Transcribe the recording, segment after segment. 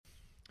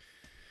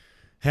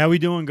How we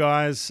doing,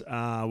 guys?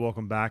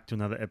 Welcome back to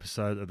another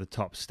episode of The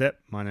Top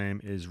Step. My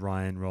name is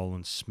Ryan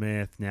Roland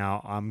Smith.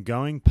 Now, I'm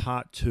going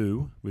part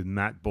 2 with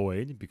Matt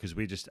Boyd because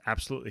we just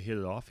absolutely hit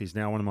it off. He's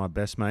now one of my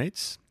best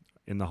mates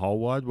in the whole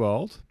wide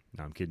world.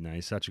 No, I'm kidding.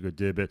 He's such a good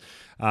dude. But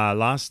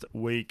last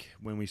week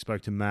when we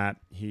spoke to Matt,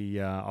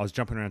 I was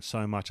jumping around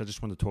so much. I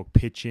just wanted to talk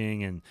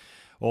pitching and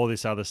all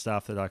this other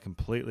stuff that I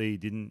completely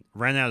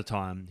ran out of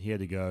time. He had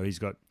to go. He's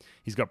got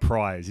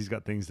priors. He's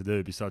got things to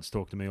do besides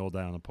talk to me all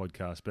day on a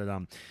podcast. But I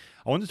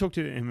wanted to talk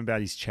to him about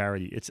his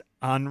charity. It's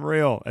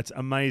unreal. It's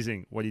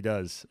amazing what he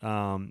does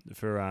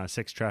for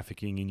sex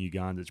trafficking in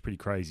Uganda. It's pretty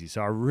crazy.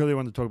 So I really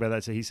wanted to talk about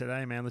that. So he said,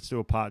 hey, man, let's do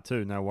a part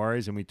 2. No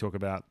worries. And we talk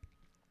about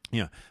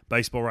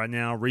baseball right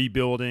now,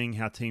 rebuilding,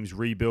 how teams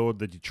rebuild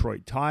the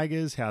Detroit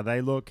Tigers, how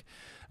they look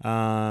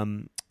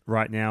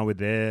right now with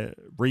their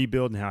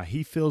rebuild and how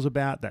he feels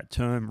about that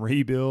term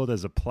rebuild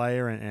as a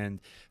player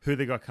and who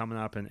they got coming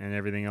up and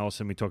everything else.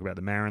 And we talk about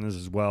the Mariners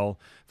as well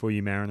for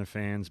you Mariner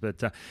fans.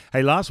 But,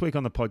 hey, last week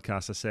on the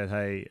podcast, I said,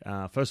 hey,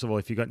 first of all,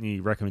 if you got any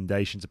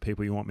recommendations of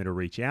people you want me to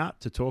reach out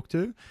to talk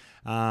to,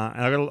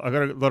 and I got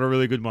a lot of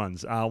really good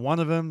ones. One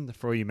of them,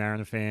 for you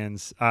Mariner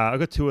fans, I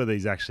got 2 of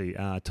these actually.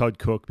 Todd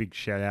Cook, big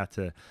shout out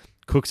to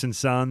Cooks and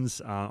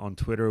Sons on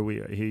Twitter.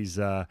 He's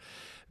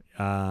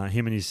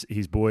him and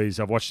his boys.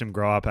 I've watched them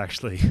grow up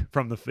actually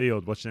from the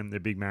field. Watching them, they're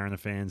big Mariner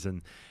fans,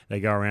 and they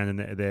go around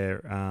and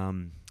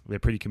they're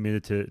pretty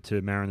committed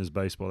to Mariners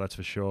baseball, that's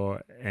for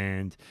sure.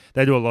 And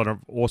they do a lot of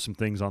awesome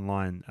things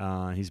online.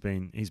 He's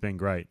been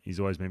great. He's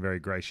always been very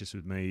gracious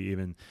with me,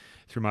 even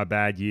through my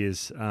bad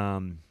years.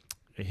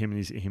 Him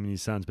and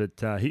his sons.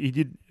 But he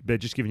did. But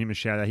just giving him a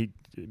shout out. He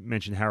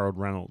mentioned Harold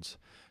Reynolds,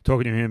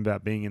 talking to him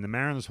about being in the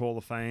Mariners Hall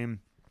of Fame.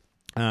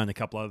 And a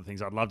couple other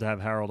things. I'd love to have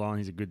Harold on.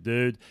 He's a good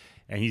dude,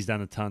 and he's done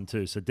a ton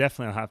too. So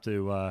definitely I'll have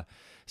to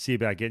see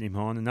about getting him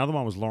on. Another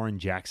one was Lauren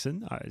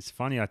Jackson. It's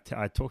funny, I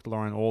talk to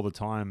Lauren all the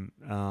time,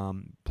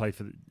 played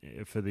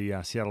for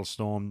the Seattle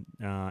Storm,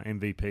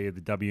 MVP of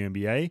the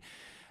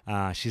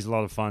WNBA. She's a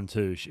lot of fun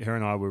too. Her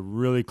and I were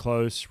really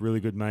close, really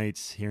good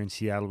mates. Here in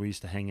Seattle, we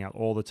used to hang out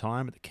all the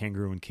time at the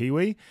Kangaroo and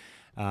Kiwi.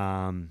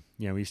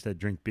 We used to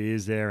drink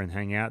beers there and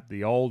hang out at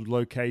the old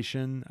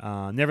location.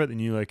 Never at the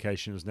new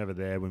location. It was never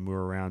there when we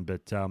were around.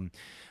 But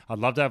I'd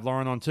love to have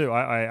Lauren on too.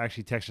 I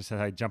actually texted her, said,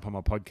 hey, jump on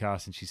my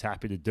podcast, and she's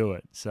happy to do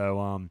it.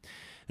 So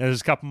there's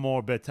a couple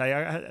more. But hey,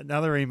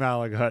 another email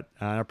I got.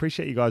 I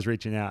appreciate you guys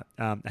reaching out.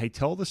 Hey,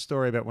 tell the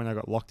story about when I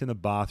got locked in a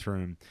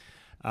bathroom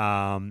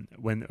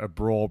when a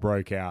brawl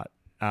broke out.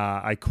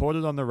 I caught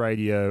it on the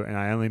radio,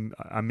 and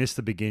I missed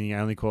the beginning. I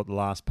only caught the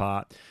last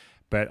part.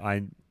 But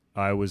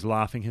I was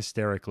laughing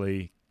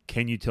hysterically.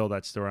 Can you tell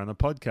that story on the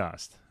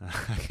podcast?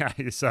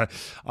 Okay, so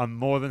I'm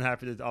more than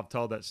happy to. I've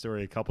told that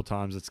story a couple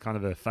times. It's kind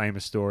of a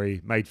famous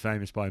story, made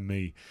famous by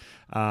me.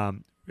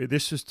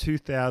 This was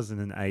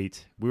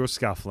 2008. We were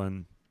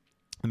scuffling.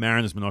 The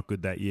Mariners were not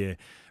good that year.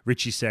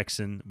 Richie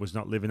Sexson was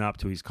not living up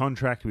to his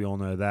contract. We all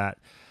know that.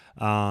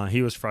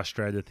 He was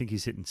frustrated. I think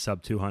he's hitting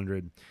sub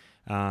 200.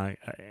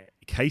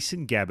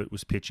 Kaysen Gabbert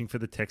was pitching for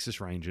the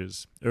Texas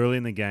Rangers early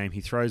in the game.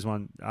 He throws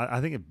one.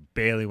 I think it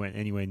barely went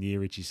anywhere near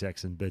Richie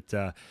Sexson,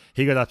 but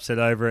he got upset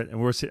over it.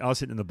 And I was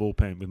sitting in the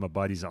bullpen with my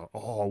buddies. Like,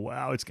 oh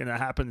wow, it's going to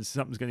happen.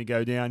 Something's going to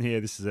go down here.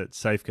 This is at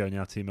Safeco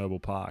now, T-Mobile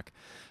Park.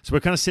 So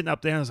we're kind of sitting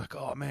up there. And I was like,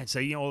 oh man. So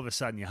all of a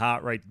sudden your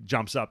heart rate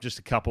jumps up just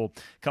a couple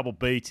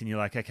beats, and you're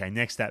like, okay,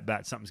 next at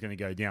bat, something's going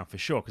to go down for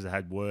sure because I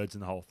had words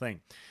and the whole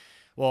thing.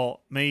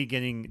 Well, me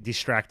getting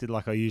distracted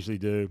like I usually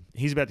do,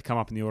 he's about to come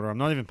up in the order. I'm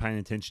not even paying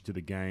attention to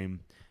the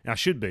game. And I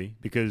should be,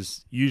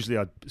 because usually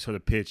I'd sort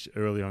of pitch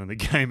early on in the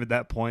game at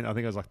that point. I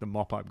think I was like the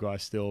mop-up guy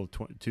still,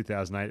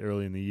 2008,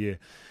 early in the year.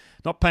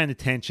 Not paying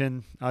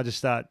attention. I just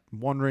start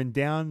wandering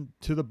down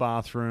to the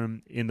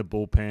bathroom in the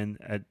bullpen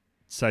at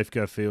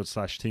Safeco Field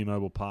 /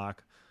 T-Mobile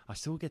Park. I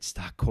still get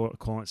stuck calling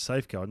it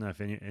Safeco. I don't know if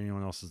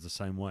anyone else is the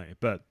same way.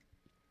 But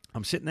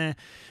I'm sitting there,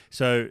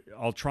 so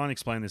I'll try and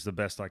explain this the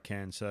best I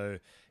can. So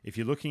if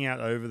you're looking out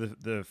over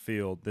the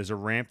field, there's a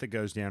ramp that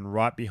goes down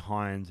right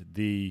behind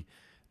the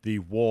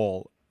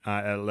wall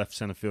at left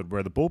center field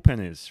where the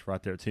bullpen is,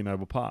 right there at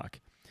T-Mobile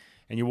Park.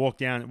 And you walk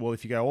down, well,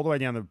 if you go all the way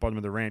down the bottom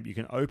of the ramp, you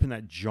can open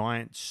that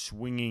giant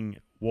swinging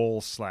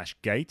wall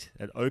 / gate.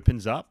 It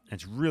opens up, and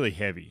it's really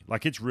heavy.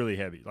 Like, it's really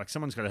heavy. Like,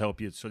 someone's got to help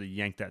you sort of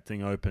yank that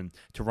thing open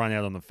to run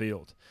out on the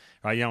field.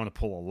 Right? You don't want to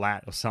pull a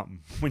lat or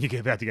something when you get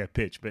about to go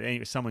pitch. But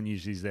anyway, someone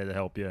usually is there to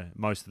help you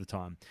most of the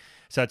time.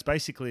 So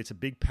it's a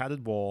big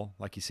padded wall,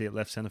 like you see at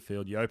left center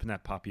field. You open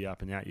that puppy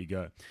up, and out you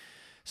go.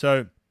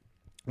 So,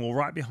 well,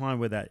 right behind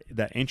where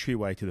that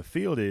entryway to the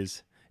field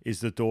is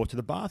the door to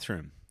the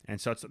bathroom. And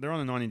so they're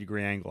on a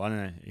 90-degree angle. I don't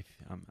know if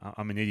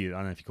I'm an idiot. I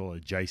don't know if you call it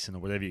adjacent or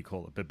whatever you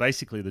call it. But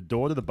basically, the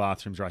door to the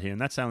bathroom's right here, and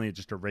that's only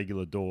just a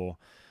regular door.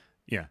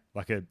 Yeah,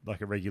 like a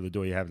regular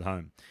door you have at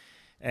home.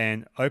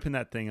 And open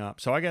that thing up.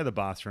 So I go to the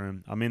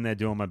bathroom. I'm in there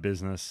doing my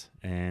business,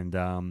 and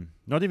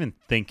not even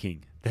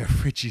thinking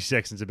that Richie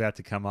Sexson's about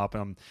to come up.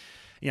 I'm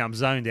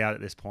zoned out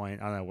at this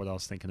point. I don't know what I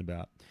was thinking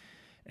about.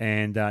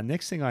 And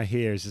next thing I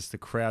hear is just the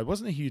crowd. It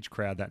wasn't a huge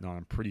crowd that night,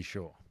 I'm pretty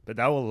sure.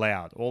 but they were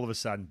loud. All of a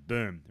sudden,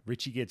 boom,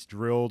 Richie gets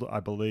drilled,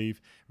 I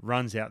believe,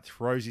 runs out,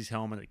 throws his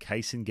helmet at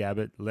Case and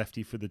Gabbett,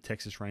 lefty for the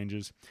Texas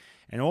Rangers.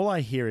 And all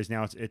I hear is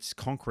now it's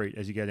concrete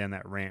as you go down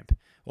that ramp.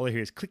 All I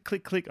hear is click,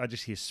 click, click. I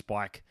just hear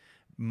spike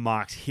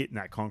marks hitting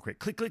that concrete.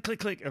 Click, click, click,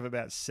 click of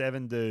about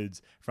 7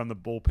 dudes from the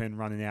bullpen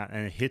running out,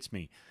 and it hits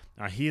me.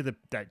 I hear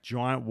that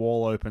giant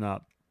wall open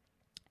up,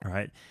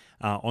 right,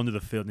 onto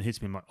the field, and it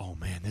hits me. I'm like, oh,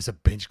 man, there's a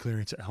bench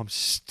clearance. I'm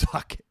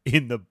stuck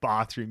in the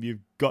bathroom. You've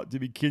got to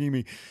be kidding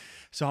me.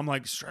 So I'm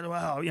like, straight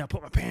away,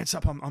 put my pants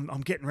up.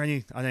 I'm getting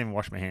ready. I don't even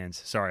wash my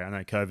hands. Sorry, I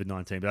know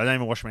COVID-19, but I don't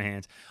even wash my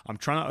hands. I'm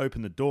trying to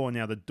open the door.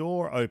 Now, the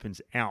door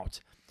opens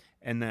out,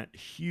 and that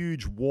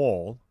huge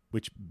wall,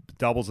 which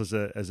doubles as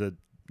a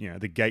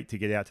the gate to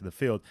get out to the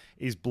field,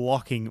 is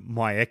blocking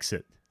my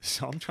exit.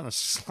 So I'm trying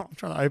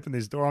to open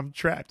this door. I'm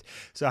trapped.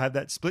 So I have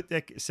that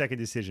second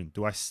decision.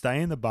 Do I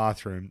stay in the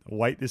bathroom,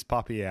 wait this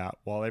puppy out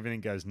while everything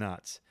goes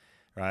nuts,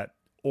 right?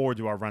 Or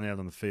do I run out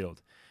on the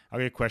field? I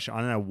got a question. I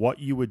don't know what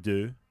you would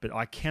do, but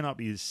I cannot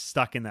be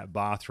stuck in that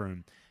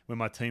bathroom when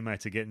my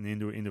teammates are getting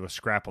into a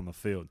scrap on the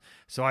field.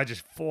 So I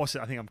just force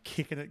it. I think I'm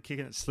kicking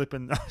it,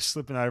 slipping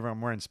over. I'm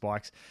wearing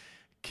spikes.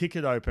 Kick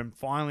it open.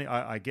 Finally,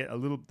 I get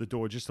the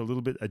door just a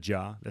little bit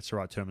ajar. That's the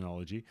right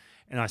terminology.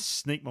 And I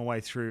sneak my way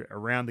through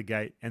around the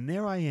gate. And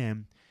there I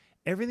am.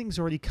 Everything's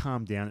already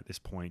calmed down at this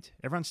point.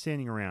 Everyone's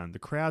standing around. The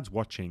crowd's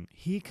watching.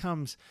 Here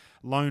comes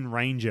Lone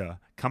Ranger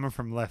coming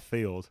from left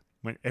field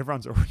when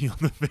everyone's already on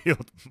the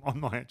field. On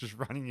my just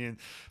running in.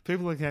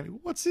 People looking at me.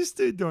 What's this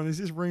dude doing? Is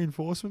this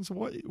reinforcements?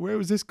 Where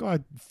was this guy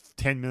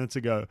 10 minutes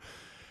ago?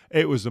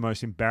 It was the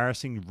most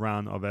embarrassing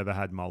run I've ever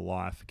had in my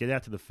life. Get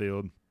out to the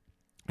field.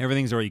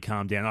 Everything's already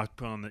calmed down. I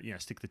put on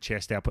stick the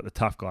chest out, put the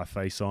tough guy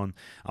face on.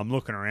 I'm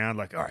looking around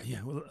like, all right,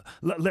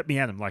 let me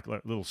at him, like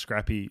little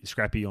Scrappy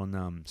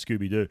on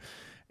Scooby Doo,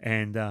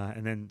 and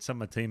then some of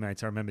my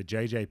teammates. I remember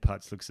JJ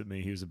Putz looks at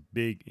me. He was a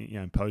big,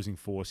 imposing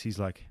force. He's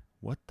like,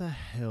 "What the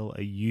hell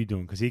are you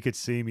doing?" Because he could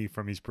see me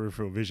from his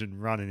peripheral vision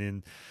running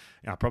in.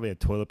 I probably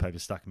had toilet paper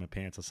stuck in my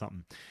pants or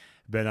something,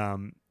 but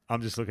I'm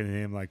just looking at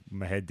him like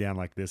my head down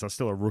like this. I was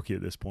still a rookie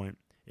at this point.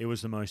 It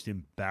was the most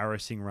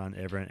embarrassing run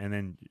ever. And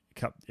then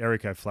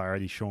Eric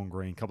O'Flaherty, Sean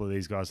Green, a couple of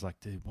these guys like,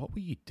 dude, what were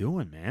you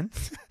doing, man?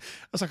 I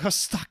was like, I was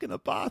stuck in the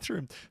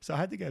bathroom. So I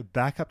had to go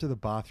back up to the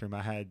bathroom.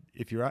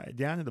 If you're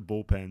down in the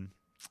bullpen,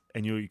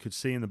 and you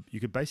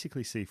could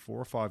basically see 4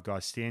 or 5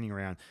 guys standing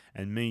around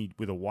and me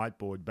with a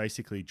whiteboard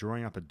basically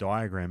drawing up a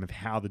diagram of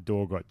how the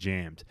door got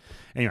jammed.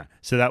 Anyway,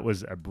 so that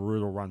was a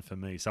brutal run for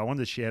me. So I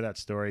wanted to share that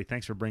story.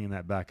 Thanks for bringing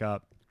that back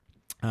up.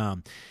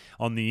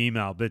 On the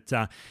email, but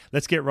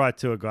let's get right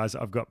to it, guys.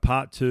 I've got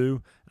part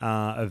 2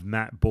 of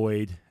Matt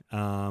Boyd,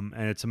 and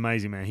it's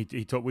amazing, man.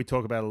 We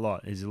talk about it a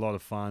lot. He's a lot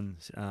of fun.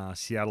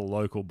 Seattle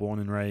local, born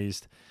and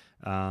raised,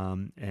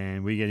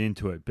 and we get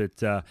into it.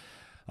 But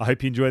I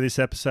hope you enjoy this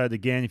episode.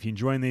 Again, if you're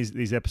enjoying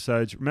these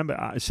episodes,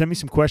 remember, send me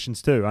some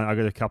questions too. I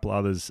got a couple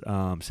others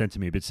sent to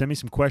me, but send me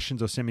some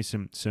questions or send me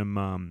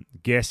some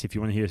guests. If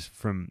you want to hear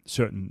from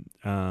certain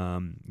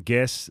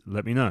guests,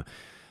 let me know.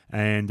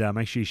 And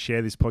make sure you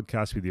share this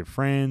podcast with your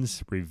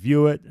friends.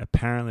 Review it.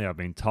 Apparently, I've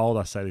been told,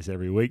 I say this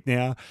every week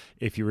now,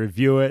 if you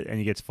review it and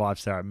you get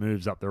 5-star, it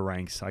moves up the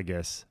ranks, I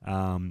guess.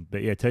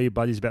 But yeah, tell your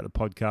buddies about the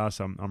podcast.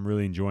 I'm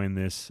really enjoying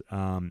this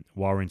while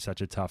we're in such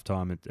a tough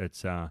time.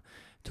 It's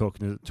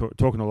talking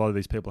to a lot of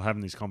these people,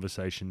 having these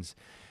conversations.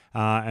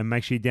 And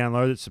make sure you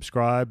download it,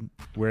 subscribe,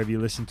 wherever you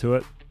listen to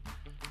it.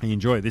 And you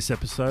enjoy this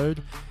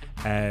episode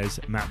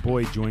as Matt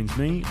Boyd joins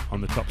me on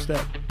the top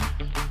step.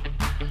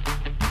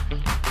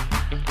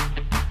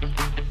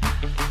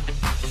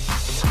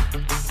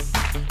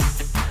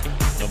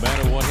 No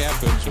matter what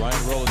happens,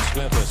 Ryan Roland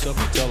Smith has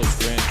something to tell his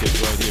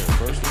grandkids right here.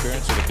 First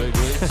appearance of the big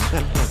leagues.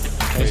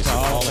 He's a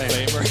Hall of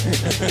Famer.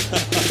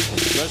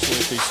 Especially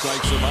if he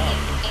strikes him out.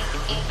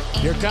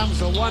 Here comes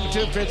the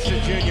 1-2 pitch to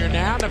Junior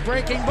now. The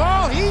breaking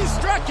ball, he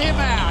struck him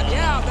out.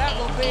 Yeah, that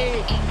will be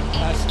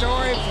a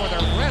story for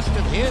the rest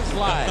of his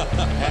life.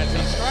 As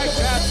he strikes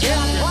out Ken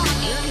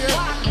Griffey Jr.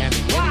 and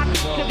the end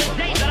result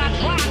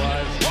of what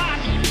was.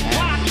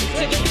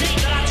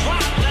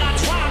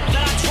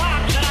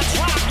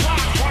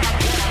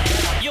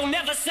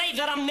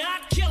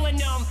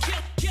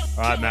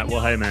 All right, Matt. Well,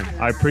 hey, man,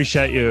 I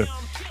appreciate you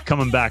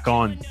coming back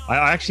on.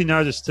 I actually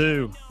noticed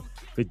too.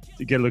 But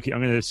get a look.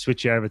 I'm going to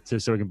switch you over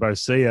so we can both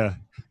see you,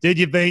 dude.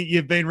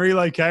 You've been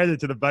relocated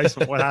to the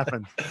basement. What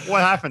happened?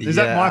 What happened? Is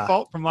that my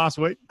fault from last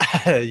week?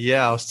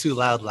 Yeah, I was too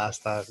loud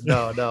last time.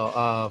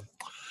 No.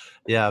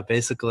 Yeah,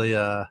 basically,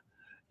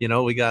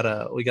 we got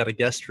a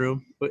guest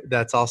room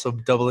that's also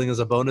doubling as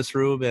a bonus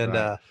room, and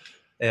right.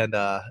 and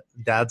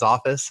Dad's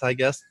office. I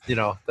guess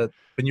that.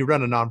 When you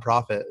run a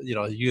nonprofit,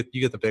 you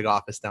get the big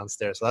office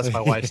downstairs. So that's my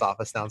wife's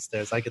office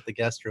downstairs. I get the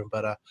guest room,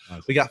 but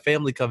nice. We got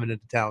family coming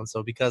into town.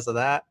 So because of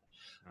that,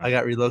 right. I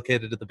got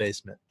relocated to the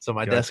basement. So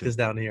my desk is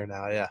down here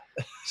now. Yeah.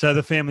 So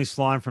the family's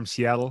flying from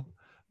Seattle.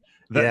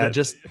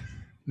 Just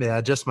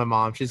my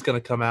mom. She's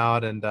going to come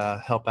out and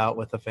help out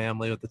with the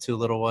family with the 2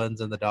 little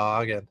ones and the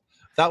dog. And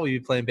thought we'd be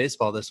playing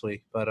baseball this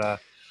week, but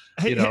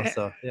Hey,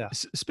 So yeah.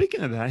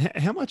 Speaking of that,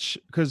 how much?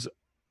 Because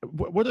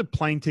what are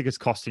plane tickets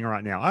costing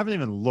right now? I haven't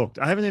even looked.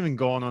 I haven't even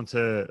gone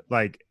onto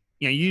like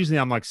usually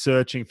I'm like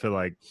searching for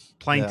like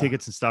plane Yeah.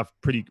 tickets and stuff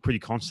pretty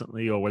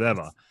constantly or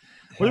whatever.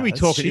 What are Yeah, we it's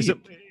talking? Is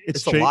it? cheap. It's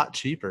It's a cheap. lot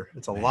cheaper.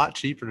 It's a lot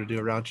cheaper to do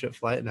a round trip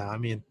flight now. I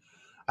mean,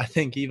 I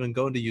think even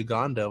going to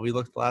Uganda, we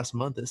looked last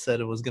month. It said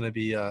it was going to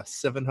be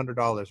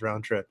 $700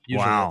 round trip.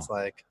 Usually, it's Wow.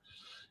 like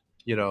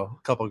a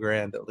couple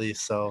grand at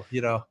least. So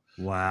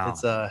Wow.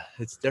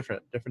 it's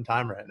different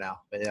time right now.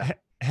 But yeah,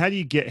 How do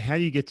you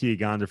get to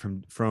Uganda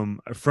from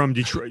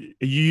Detroit?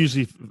 You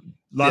usually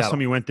last time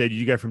Seattle. you went there, did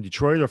you go from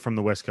Detroit or from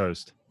the West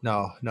Coast?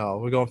 No,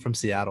 we're going from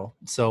Seattle.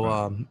 So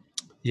Right.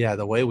 yeah,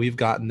 the way we've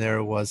gotten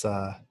there was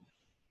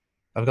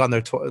I've gone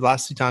there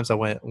last 2 times I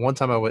went. One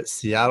time I went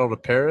Seattle to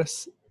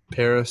Paris,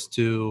 Paris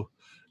to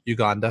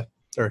Uganda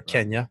or Right.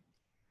 Kenya,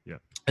 Yeah.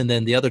 and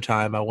then the other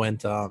time I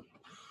went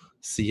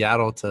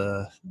Seattle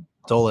to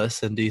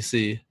Dulles in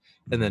DC,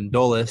 and then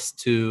Dulles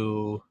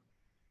to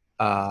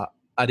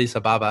Addis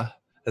Ababa,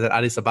 and then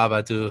Addis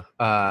Ababa to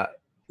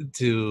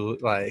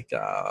like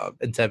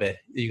Entebbe,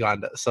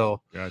 Uganda.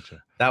 So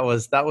Gotcha. that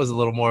was a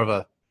little more of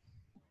it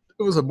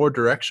was a more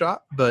direct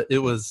shot, but it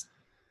was,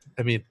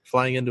 I mean,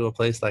 flying into a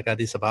place like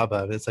Addis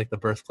Ababa, it's like the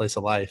birthplace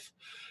of life.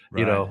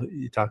 Right.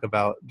 You talk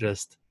about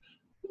just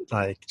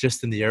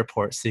in the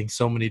airport, seeing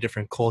so many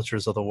different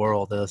cultures of the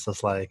world. It's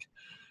just like,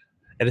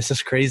 and it's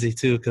just crazy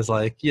too, because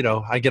I get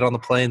on the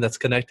plane that's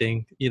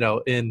connecting,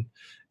 in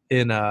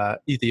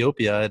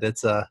Ethiopia, and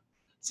it's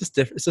just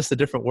different. It's just a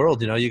different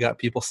world. You got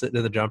people sitting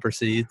in the jumper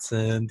seats,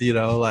 and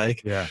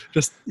Yeah.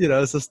 it's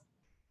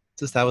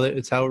just how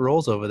it's how it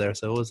rolls over there.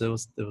 So it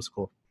was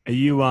cool. Are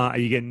you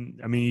getting?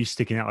 I mean, are you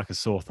sticking out like a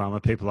sore thumb?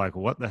 Are people like,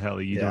 what the hell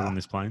are you doing Yeah. on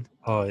this plane?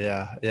 Oh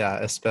yeah, yeah,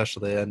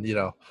 especially, and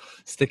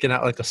sticking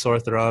out like a sore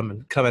thumb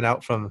and coming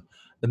out from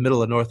the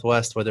middle of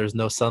Northwest where there's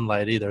no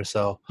sunlight either.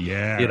 So,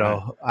 Yeah.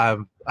 Right.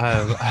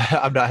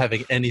 I'm not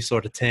having any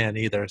sort of tan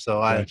either.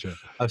 So Gotcha.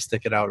 I'm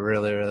sticking out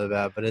really really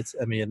bad. But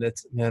man,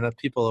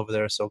 people over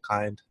there are so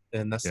kind,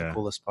 and that's the Yeah.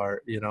 coolest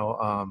part.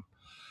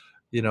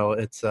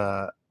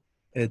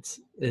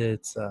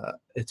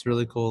 It's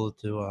really cool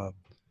to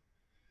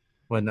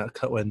when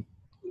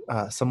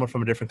someone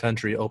from a different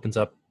country opens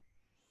up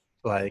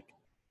like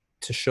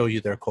to show you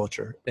their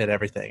culture and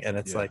everything, and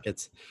it's Yeah. like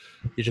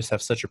you just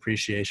have such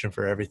appreciation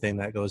for everything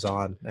that goes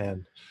on.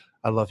 And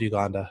I love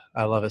Uganda.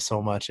 I love it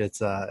so much.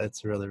 It's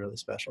really really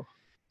special.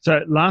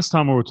 So last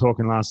time we were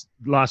talking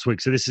last week.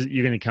 So this is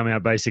you're going to come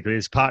out basically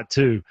as part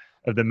 2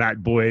 of the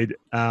Matt Boyd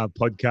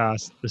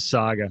podcast, the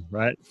saga,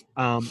 right?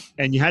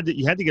 And you had to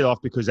get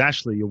off because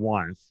Ashley, your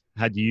wife,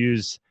 had to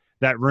use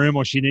that room,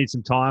 or she needs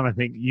some time. I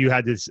think you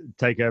had to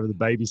take over the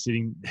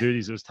babysitting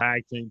duties. It was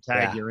tag team,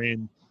 Yeah. you're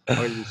in. I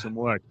got to do some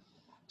work.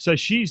 So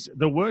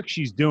the work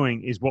she's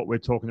doing is what we're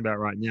talking about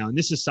right now. And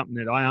this is something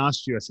that I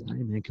asked you. I said,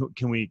 hey man,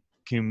 can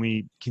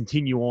we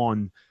continue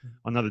on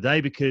another day?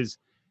 Because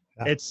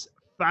Yeah. it's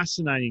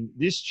fascinating.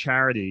 This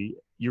charity,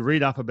 you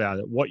read up about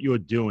it, what you're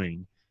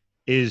doing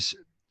is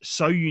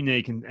so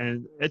unique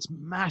and it's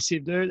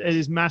massive, dude. It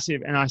is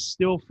massive. And I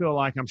still feel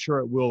like I'm sure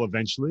it will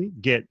eventually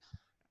get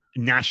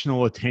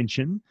national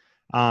attention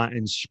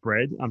and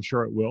spread. I'm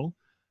sure it will.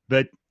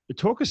 But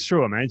talk us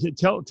through it, man.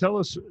 Tell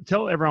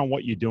everyone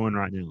what you're doing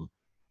right now.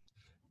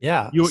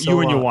 Yeah. You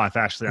and your wife,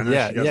 Ashley. I know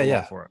Yeah, she does a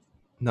yeah. lot for it.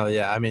 No,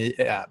 yeah. I mean,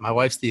 yeah, my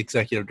wife's the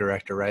executive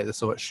director, right?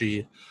 This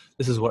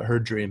is what her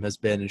dream has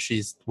been, and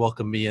she's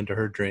welcomed me into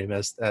her dream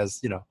as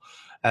we're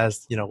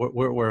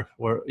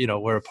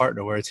a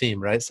partner, we're a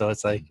team, right? So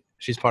it's like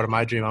she's part of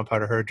my dream, I'm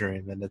part of her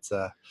dream, and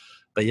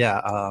but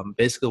yeah,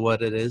 basically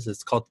what it is,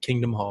 it's called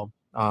Kingdom Home.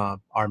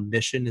 Our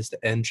mission is to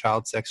end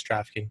child sex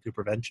trafficking through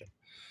prevention,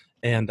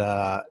 and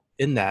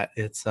in that,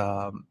 it's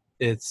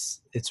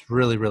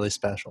really really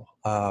special.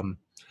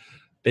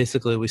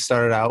 Basically, we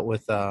started out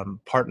with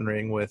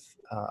partnering with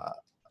a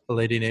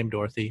lady named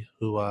Dorothy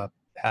who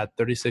had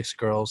 36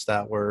 girls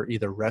that were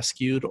either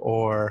rescued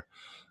or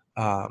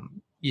were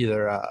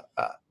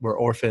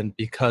orphaned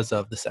because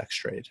of the sex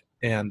trade.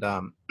 And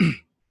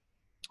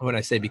when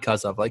I say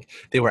because of, like,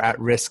 they were at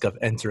risk of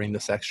entering the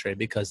sex trade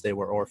because they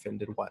were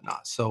orphaned and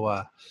whatnot.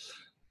 So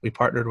we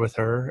partnered with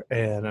her,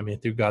 and I mean,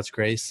 through God's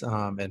grace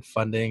and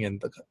funding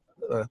and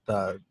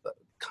the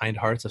kind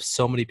hearts of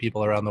so many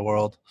people around the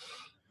world,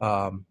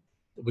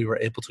 we were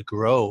able to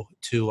grow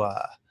to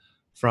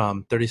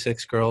from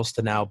 36 girls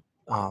to now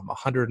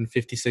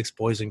 156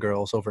 boys and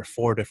girls over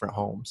 4 different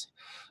homes.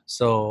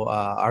 So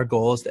our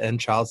goal is to end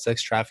child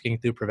sex trafficking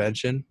through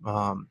prevention.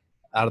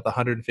 Out of the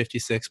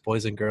 156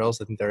 boys and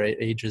girls, I think their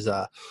ages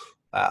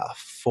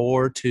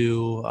 4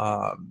 to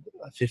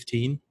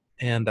 15.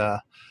 And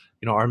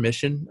our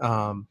mission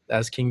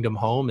as Kingdom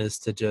Home is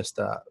to just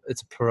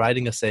it's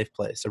providing a safe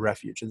place, a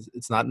refuge.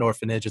 It's not an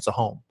orphanage, it's a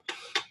home.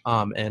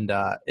 And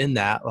in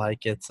that,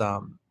 like, it's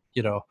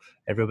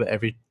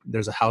every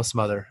there's a house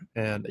mother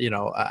and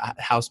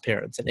house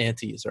parents and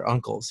aunties or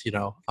uncles,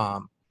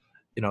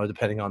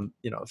 depending on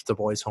if it's a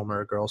boys' home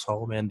or a girls'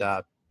 home, and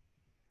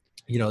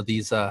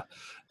these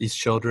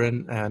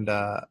children and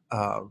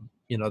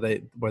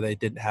where they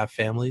didn't have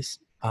families.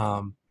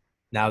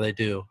 Now they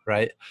do,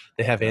 right?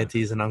 They have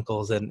aunties and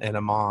uncles and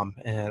a mom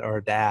or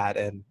a dad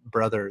and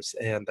brothers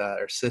and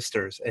or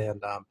sisters,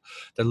 and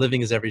they're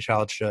living as every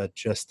child should,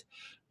 just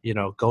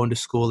going to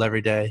school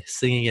every day,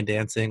 singing and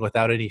dancing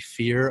without any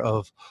fear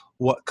of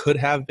what could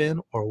have been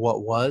or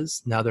what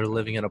was. Now they're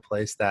living in a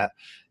place that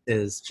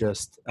is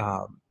just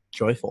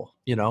joyful,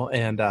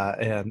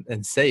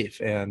 and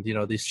safe. And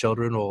these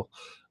children will,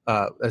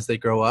 as they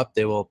grow up,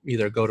 they will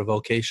either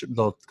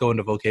they'll go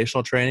into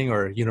vocational training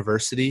or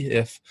university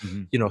if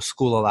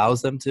school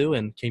allows them to,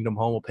 and Kingdom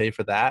Home will pay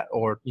for that,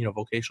 or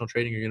vocational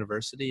training or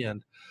university,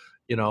 and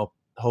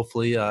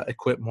hopefully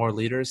equip more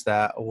leaders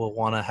that will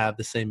want to have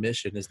the same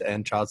mission, is to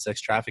end child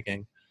sex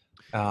trafficking,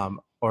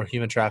 or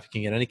human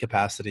trafficking in any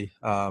capacity,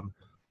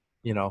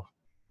 in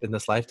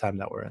this lifetime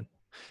that we're in.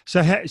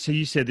 So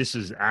you said this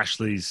is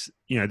Ashley's,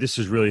 this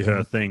is really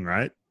her thing,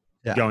 right?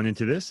 Yeah. Going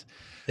into this.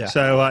 Yeah.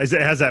 So has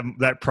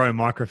that pro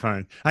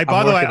microphone? Hey,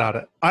 by the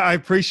way, I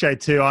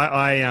appreciate too.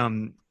 I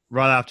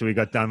right after we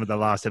got done with the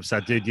last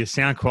episode, dude, your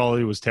sound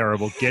quality was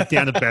terrible. Get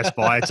down to Best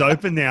Buy. It's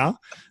open now,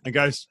 and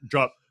go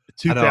drop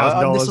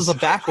 $2,000. This was a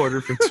back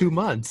order for 2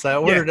 months. I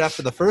ordered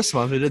after the first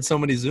month. We did so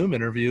many Zoom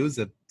interviews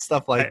and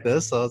stuff like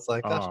this, so it's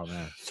like, oh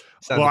man,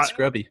 sounded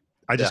scrubby.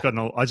 I just got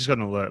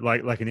an alert,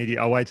 like an idiot.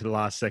 I waited to the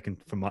last second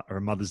for a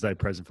Mother's Day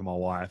present for my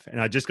wife, and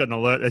I just got an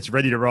alert. It's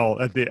ready to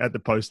roll at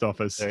the post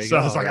office. There you go.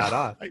 I was like,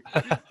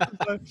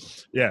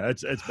 yeah,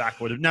 it's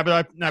backward. No,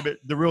 but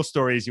the real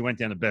story is you went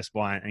down to Best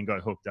Buy and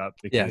got hooked up.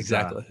 Because,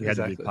 exactly. We had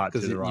to be part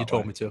two the right you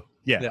told way. me to.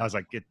 Yeah, I was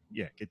like, get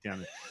down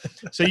there.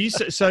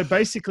 So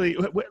basically,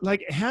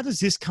 like, how does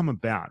this come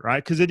about,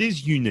 right? Because it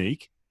is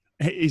unique.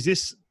 Is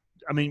this?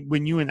 I mean,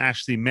 when you and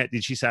Ashley met,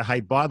 did she say, "Hey,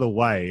 by the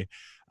way,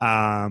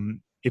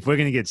 if we're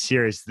going to get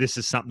serious, this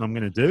is something I'm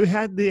going to do"?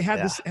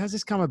 How's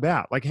this come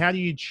about? Like, how do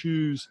you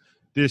choose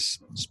this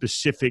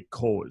specific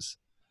cause?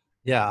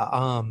 Yeah,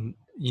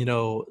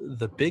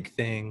 the big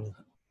thing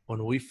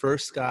when we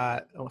first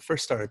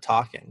started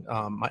talking,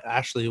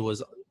 Ashley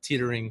was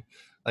teetering.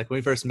 Like when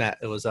we first met,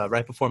 it was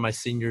right before my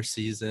senior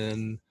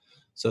season,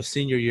 so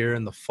senior year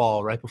in the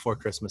fall, right before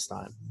Christmas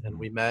time, and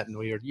we met and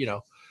we were,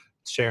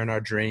 sharing our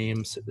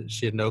dreams.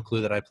 She had no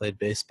clue that I played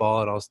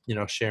baseball, and I was,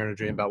 sharing a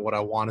dream about what I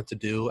wanted to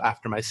do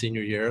after my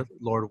senior year,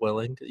 Lord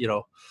willing.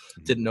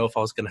 Didn't know if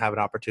I was going to have an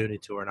opportunity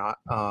to or not.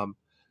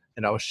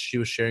 And she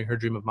was sharing her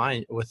dream of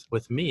mine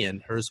with me,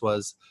 and hers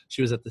was,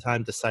 she was at the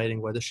time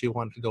deciding whether she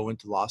wanted to go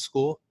into law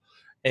school,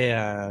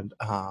 and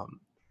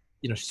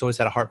she's always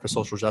had a heart for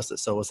social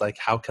justice. So it was like,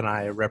 how can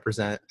I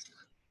represent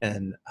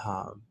and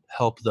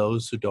help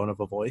those who don't have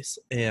a voice?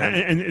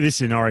 And this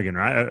is in Oregon,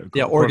 right?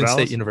 Oregon Corvallis?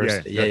 State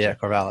University. Yeah,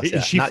 Corvallis.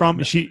 Is she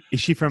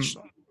from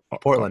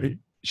Portland?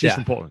 She's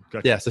from Portland.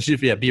 Gotcha. Yeah, so she's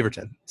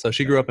Beaverton. So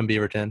she grew up in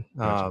Beaverton.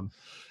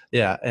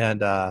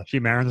 Gotcha. She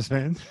Mariners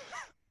fan?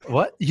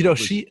 What? I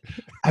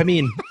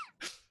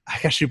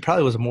guess she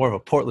probably was more of a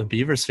Portland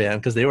Beavers fan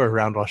because they were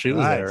around while she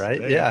was there,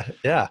 right? Yeah.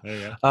 There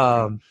you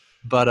go.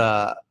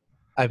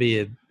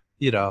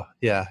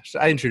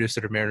 I introduced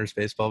her to Mariners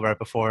baseball right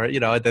before,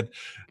 and then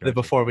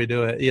before we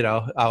do it,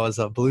 I was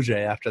a Blue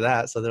Jay after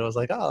that. So there was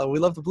like, oh, we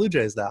love the Blue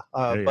Jays now.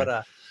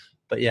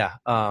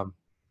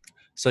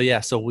 So she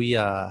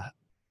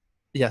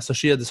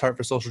had this heart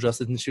for social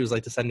justice, and she was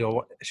like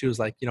she was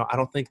like, I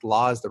don't think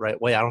law is the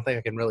right way. I don't think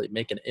I can really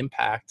make an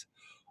impact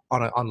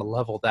on the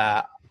level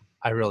that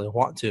I really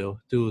want to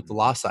do the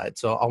law side.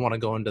 So I want to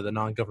go into the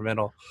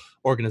non-governmental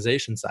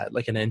organization side,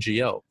 like an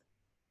NGO.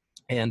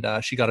 And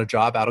she got a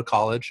job out of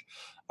college.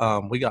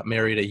 We got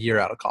married a year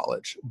out of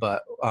college,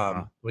 but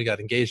we got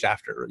engaged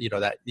after,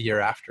 that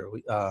year after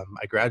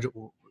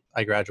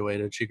I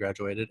graduated, she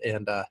graduated.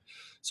 And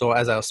so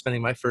as I was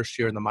spending my first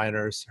year in the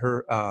minors,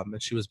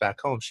 and she was back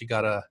home, she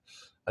got a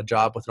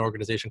job with an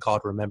organization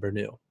called Remember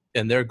New.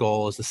 And their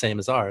goal is the same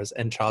as ours,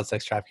 end child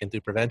sex trafficking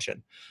through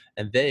prevention.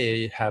 And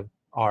they have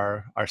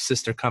our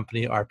sister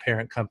company, our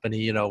parent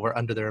company, we're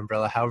under their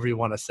umbrella, however you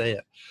want to say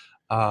it.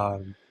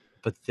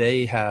 But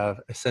they have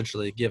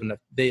essentially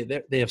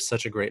they have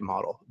such a great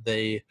model.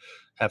 They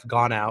have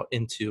gone out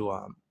into,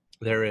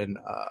 they're in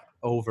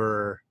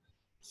over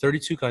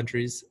 32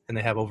 countries, and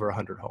they have over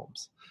 100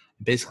 homes.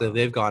 Basically,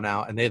 they've gone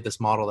out and they have this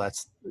model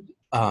that's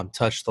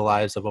touched the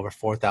lives of over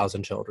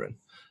 4,000 children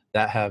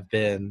that have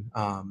been,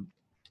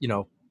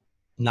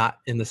 not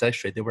in the sex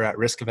trade. They were at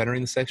risk of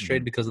entering the sex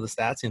trade because of the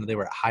stats. They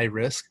were at high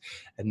risk,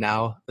 and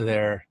now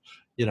they're,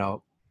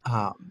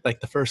 like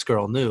the first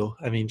girl knew.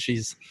 I mean,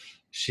 she's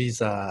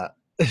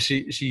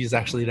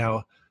actually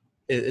now,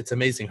 it's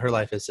amazing. Her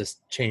life has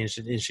just changed,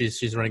 and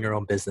she's running her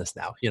own business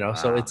now,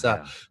 so it's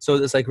so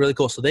it's like really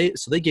cool. So they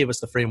gave us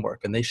the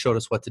framework, and they showed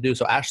us what to do.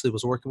 So Ashley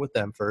was working with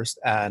them first,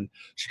 and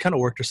she kind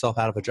of worked herself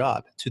out of a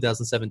job.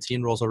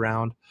 2017 rolls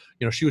around,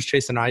 she was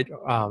chasing her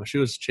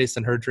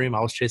dream.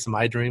 I was chasing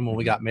my dream. When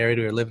we got married,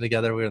 we were living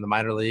together, we were in the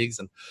minor leagues,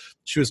 and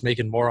she was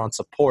making more on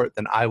support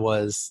than I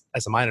was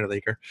as a minor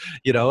leaguer,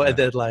 and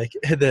then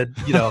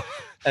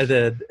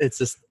it's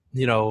just,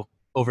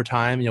 over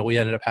time, we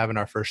ended up having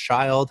our first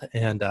child,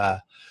 and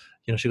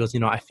she goes,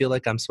 I feel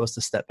like I'm supposed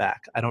to step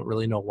back. I don't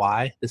really know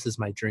why. This is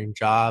my dream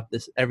job.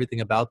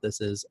 Everything about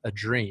this is a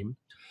dream,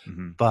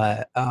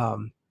 but,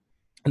 and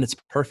it's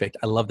perfect.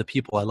 I love the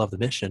people. I love the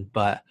mission,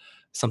 but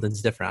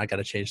something's different. I got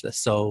to change this.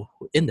 So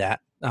in that,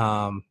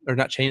 or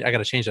not change, I got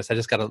to change this. I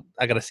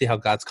gotta see how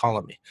God's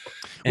calling me.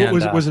 And,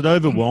 was it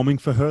overwhelming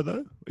for her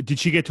though? Did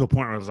she get to a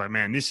point where it was like,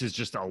 man, this is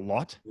just a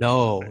lot?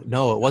 No,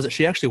 it wasn't.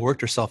 She actually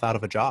worked herself out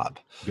of a job.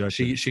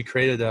 Gotcha. She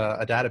created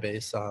a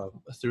database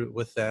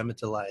with them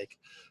to like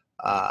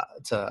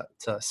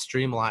to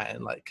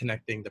streamline like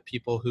connecting the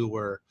people who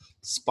were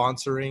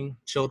sponsoring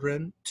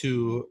children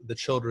to the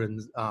children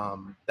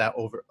that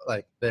over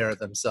like they're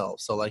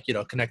themselves. So like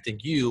connecting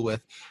you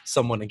with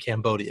someone in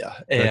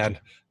Cambodia.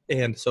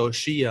 And so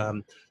she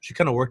kind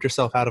of worked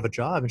herself out of a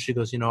job, and she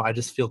goes, I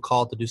just feel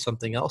called to do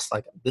something else.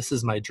 Like, this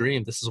is my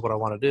dream. This is what I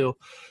want to do.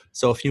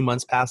 So a few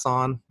months pass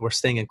on. We're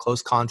staying in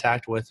close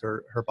contact with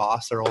her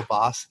boss, her old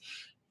boss.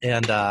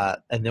 And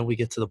then we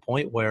get to the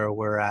point where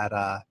we're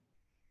at,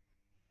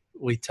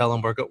 we tell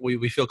them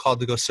we feel called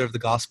to go serve the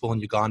gospel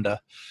in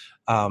Uganda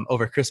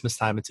over Christmas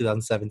time in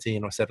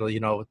 2017. We said,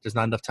 well, there's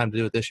not enough time to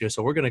do it this year,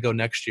 so we're going to go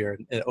next year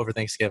over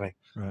Thanksgiving.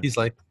 Right. He's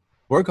like,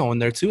 we're going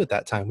there too at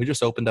that time. We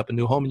just opened up a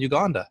new home in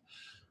Uganda.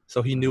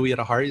 So he knew we had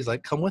a heart. He's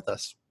like, come with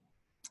us.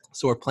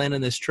 So we're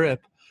planning this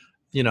trip,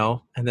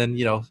 and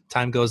then,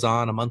 time goes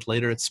on. A month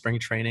later, it's spring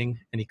training,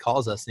 and he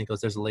calls us and he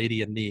goes, there's a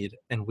lady in need.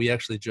 And we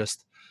actually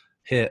just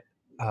hit,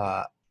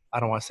 I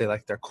don't want to say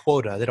like their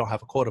quota. They don't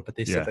have a quota, but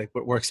they said like,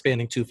 we're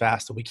expanding too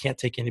fast and we can't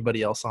take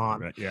anybody else on.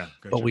 Right. Yeah.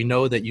 Gotcha. But we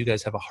know that you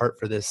guys have a heart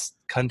for this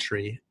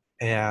country,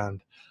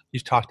 and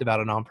you've talked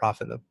about a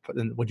nonprofit.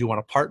 And would you want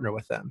to partner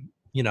with them?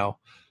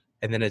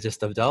 And then it just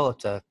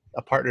developed a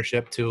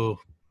partnership to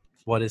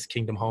what is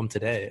Kingdom Home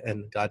today.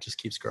 And God just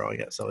keeps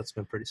growing it. So it's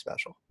been pretty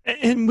special.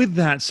 And with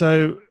that,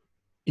 so,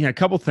 a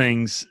couple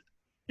things.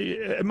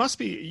 It must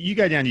be, you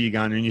go down to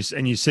Uganda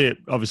and you see it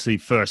obviously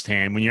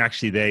firsthand. When you're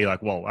actually there, you're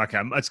like, well,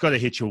 okay, it's got to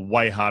hit you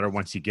way harder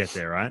once you get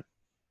there, right?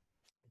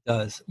 It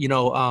does.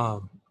 I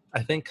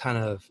think kind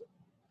of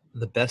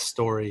the best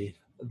story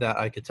that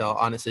I could tell,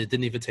 honestly, it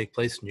didn't even take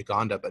place in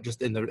Uganda, but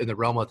just in the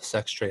realm of the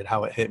sex trade,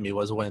 how it hit me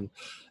was when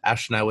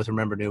Ash and I with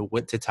Remember New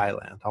went to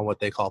Thailand on what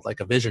they called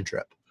like a vision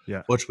trip,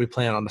 which we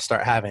plan on to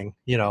start having,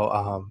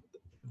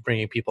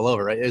 bringing people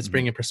over, right? It's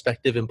bringing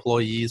prospective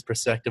employees,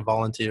 prospective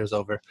volunteers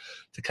over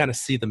to kind of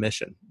see the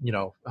mission,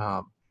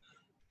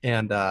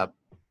 and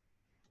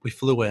we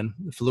flew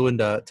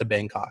into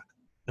Bangkok,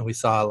 and we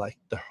saw like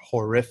the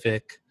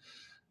horrific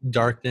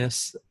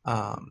darkness,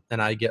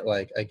 and I get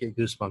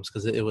goosebumps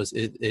because it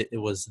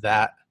was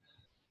that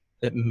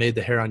it made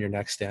the hair on your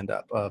neck stand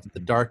up, of the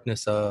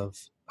darkness of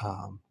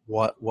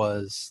what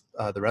was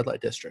the red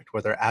light district,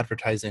 where they're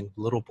advertising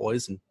little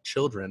boys and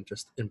children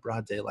just in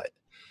broad daylight.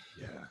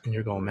 And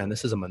you're going, man,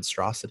 this is a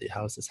monstrosity.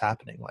 How is this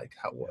happening? Like,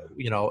 how,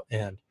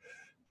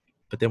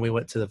 but then we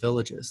went to the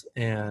villages,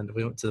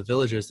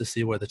 to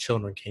see where the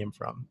children came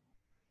from.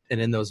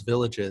 And in those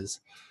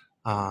villages,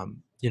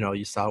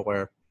 you saw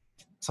where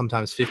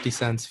sometimes 50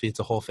 cents feeds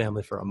a whole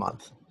family for a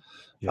month.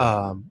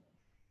 And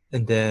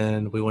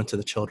then we went to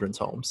the children's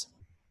homes,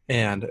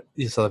 and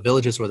you saw the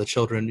villages where the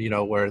children,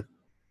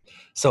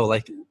 so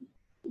like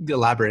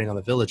elaborating on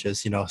the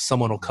villages,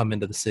 someone will come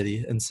into the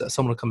city and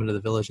someone will come into the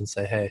village and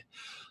say, hey,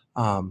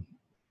 I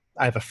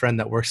have a friend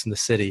that works in the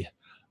city.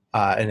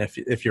 And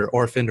if you're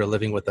orphaned or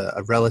living with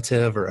a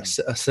relative or a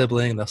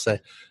sibling, they'll say,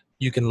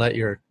 you can let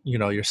your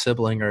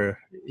sibling or,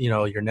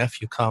 your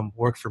nephew come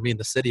work for me in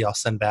the city. I'll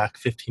send back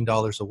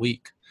 $15 a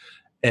week,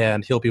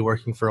 and he'll be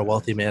working for a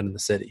wealthy man in the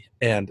city.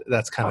 And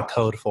that's kind of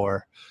code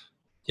for,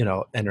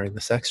 entering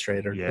the sex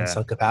trade or in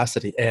some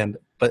capacity.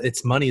 But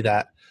it's money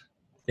that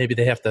maybe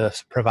they have to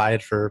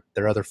provide for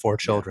their other 4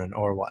 children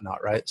or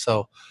whatnot. Right.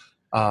 So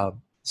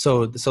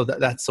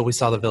we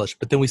saw the village,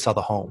 but then we saw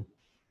the home.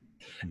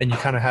 And you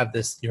kind of have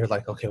this, you're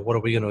like, okay, what are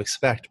we going to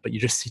expect? But you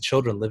just see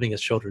children living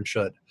as children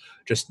should,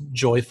 just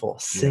joyful,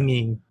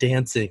 singing,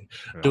 dancing,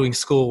 doing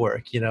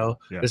schoolwork.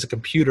 There's a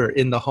computer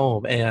in the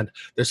home, and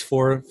there's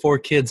four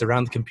kids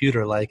around the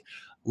computer, like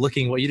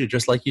looking what you do,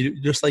 just like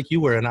you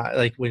were. And I,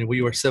 like when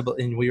we were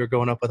and we were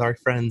growing up with our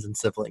friends and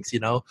siblings,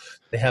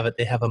 they have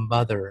a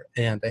mother,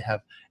 and they have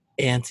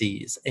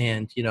aunties,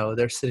 and,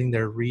 they're sitting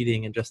there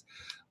reading and just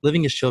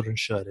living as children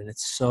should. And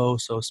it's so,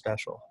 so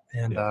special.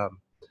 And,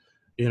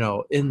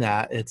 in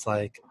that, it's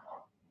like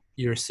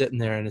you're sitting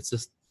there, and it's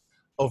just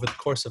over the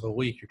course of a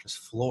week, you're just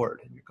floored,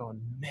 and you're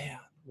going, man,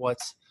 what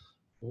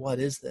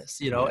is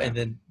this? And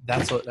then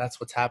that's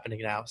what's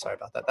happening now. Sorry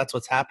about that. That's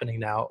what's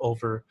happening now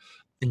over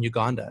in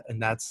Uganda.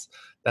 And that's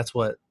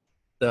what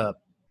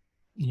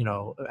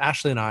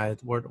Ashley and I,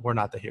 we're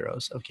not the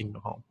heroes of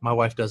Kingdom Home. My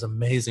wife does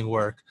amazing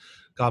work.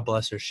 God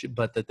bless her.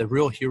 But the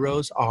real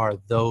heroes are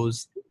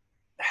those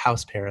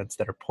house parents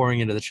that are pouring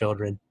into the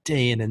children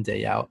day in and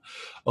day out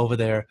over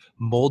there,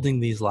 molding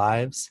these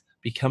lives,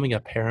 becoming a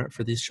parent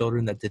for these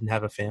children that didn't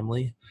have a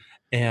family,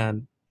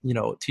 and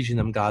teaching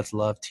them God's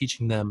love,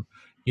 teaching them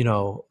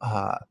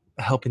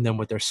helping them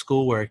with their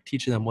schoolwork,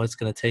 teaching them what it's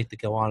going to take to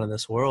go on in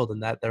this world,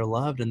 and that they're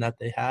loved and that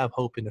they have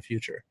hope in the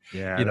future.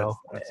 Yeah,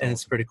 that's And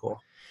it's awesome. pretty cool.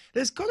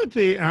 There's got to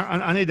be.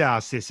 I need to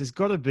ask this. There's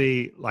got to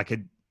be like a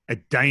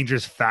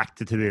dangerous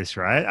factor to this,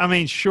 right? I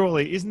mean,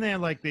 surely isn't there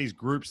like these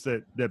groups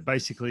that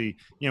basically,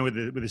 with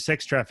the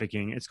sex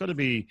trafficking, it's got to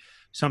be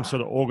some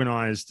sort of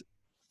organized,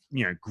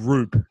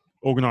 group,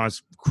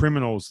 organized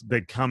criminals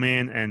that come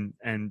in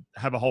and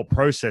have a whole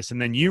process,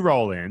 and then you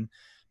roll in,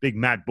 big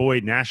Matt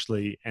Boyd and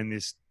Ashley, and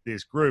this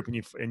group, and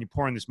you're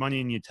pouring this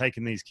money and you're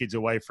taking these kids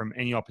away from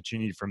any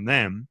opportunity from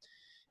them.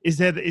 Is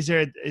there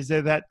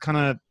that kind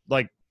of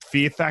like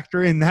fear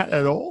factor in that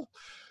at all?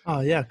 Oh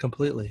yeah,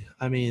 completely.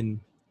 I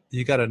mean,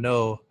 you got to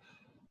know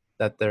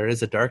that there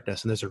is a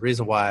darkness, and there's a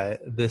reason why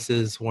this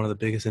is one of the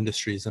biggest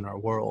industries in our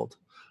world.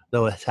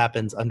 Though it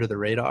happens under the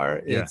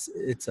radar, it's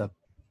the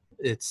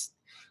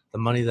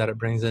money that it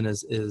brings in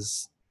is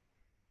it's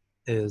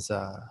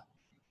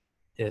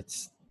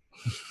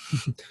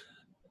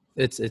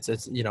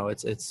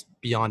it's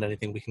beyond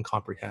anything we can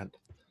comprehend.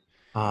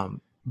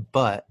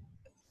 But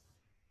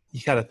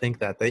you got to think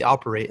that they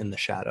operate in the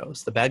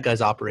shadows. The bad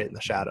guys operate in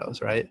the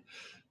shadows, right?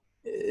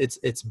 It's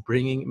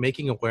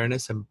making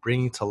awareness and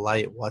bringing to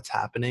light what's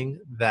happening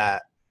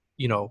that,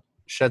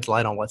 sheds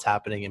light on what's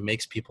happening and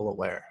makes people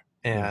aware,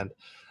 and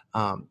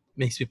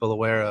makes people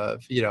aware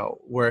of,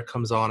 where it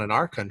comes on in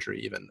our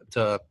country, even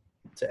to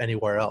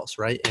anywhere else.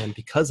 Right. And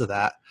because of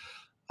that,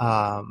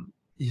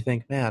 you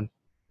think, man,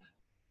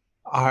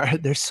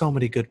 there's so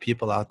many good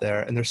people out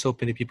there, and there's so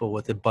many people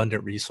with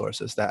abundant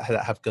resources that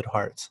have good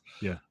hearts.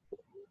 Yeah.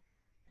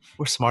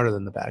 We're smarter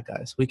than the bad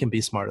guys. We can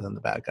be smarter than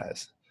the bad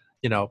guys,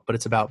 but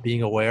it's about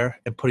being aware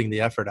and putting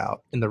the effort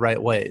out in the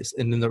right ways.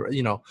 And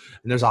and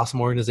there's awesome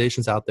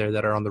organizations out there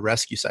that are on the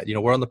rescue side.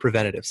 We're on the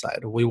preventative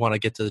side. We want to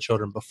get to the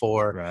children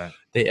before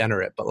they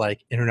enter it. But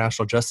like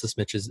International Justice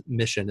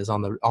Mission is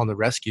on the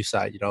rescue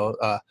side.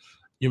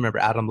 You remember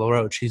Adam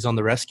LaRoche, he's on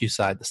the rescue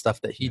side, the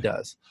stuff that he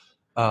does.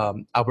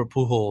 Albert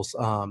Pujols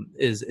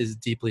is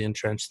deeply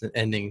entrenched in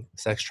ending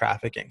sex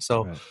trafficking.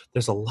 So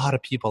there's a lot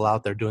of people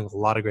out there doing a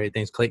lot of great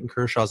things. Clayton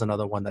Kershaw is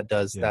another one that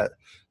does that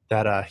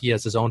he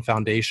has his own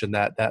foundation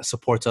that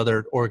supports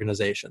other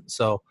organizations.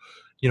 So,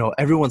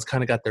 everyone's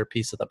kind of got their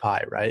piece of the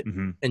pie, right?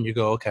 Mm-hmm. And you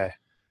go, okay,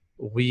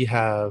 we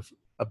have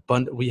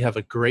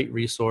a great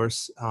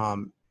resource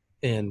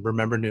in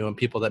Remember New and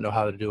people that know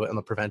how to do it on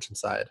the prevention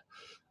side.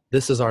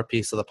 This is our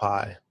piece of the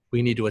pie.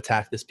 We need to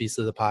attack this piece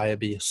of the pie and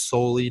be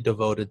solely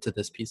devoted to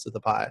this piece of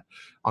the pie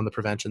on the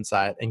prevention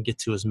side, and get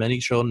to as many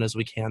children as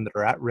we can that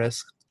are at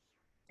risk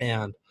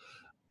and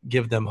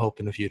give them hope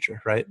in the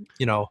future. Right.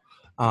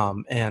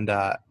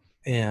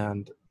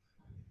 And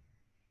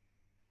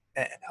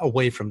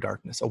away from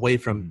darkness, away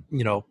from,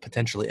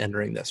 potentially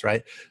entering this,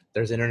 right?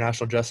 There's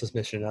International Justice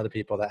Mission and other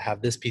people that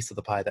have this piece of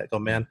the pie that go,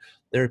 man,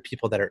 there are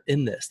people that are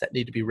in this that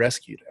need to be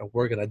rescued, and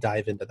we're going to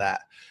dive into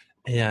that.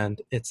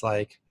 And it's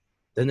like,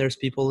 then there's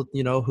people,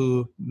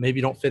 who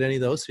maybe don't fit any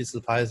of those pieces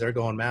of pies. They're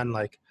going, man,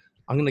 like,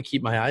 I'm going to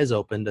keep my eyes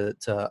open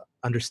to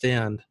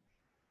understand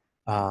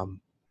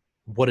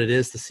what it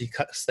is to see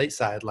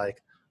stateside.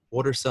 Like,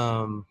 what are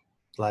some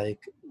like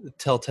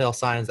telltale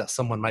signs that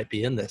someone might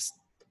be in this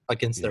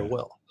against their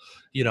will,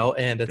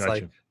 and it's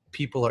like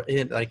people are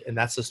in, like, and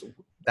that's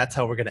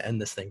how we're going to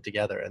end this thing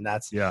together. And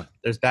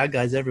there's bad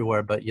guys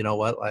everywhere, but you know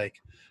what,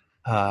 like,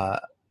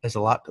 there's a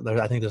lot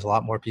there. I think there's a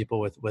lot more people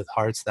with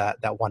hearts that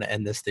want to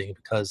end this thing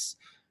because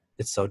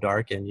it's so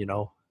dark, and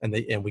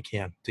and we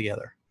can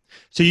together.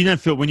 So you don't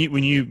feel when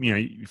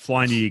you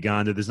fly into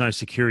Uganda, there's no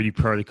security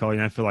protocol. You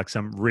don't feel like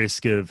some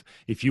risk of,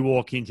 if you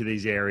walk into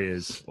these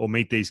areas or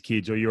meet these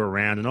kids or you're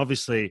around, and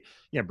obviously,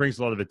 it brings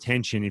a lot of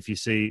attention if you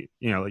see,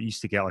 you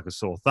stick out like a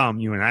sore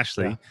thumb, you and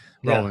Ashley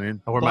rolling in.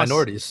 And we're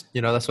minorities.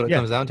 That's what it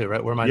comes down to,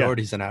 right? We're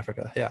minorities in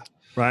Africa. Yeah.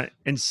 Right.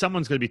 And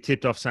someone's going to be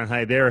tipped off saying,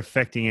 hey, they're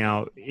affecting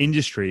our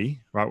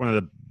industry, right? One of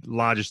the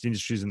largest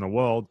industries in the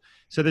world.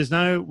 So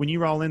when you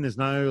roll in, there's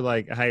no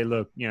like, hey,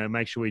 look,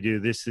 make sure we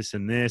do this, this,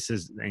 and this.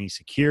 Is any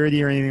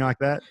security or anything like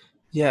that?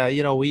 Yeah.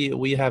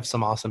 We have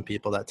some awesome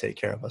people that take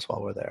care of us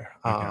while we're there.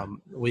 Okay.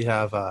 We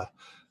have,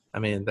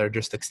 they're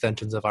just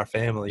extensions of our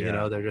family,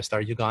 they're just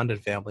our Ugandan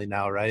family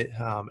now. Right.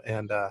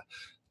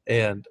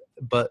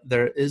 But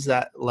there is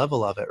that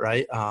level of it,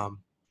 right?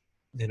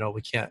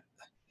 We can't,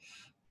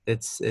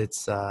 it's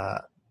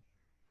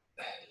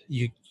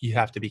you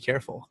have to be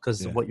careful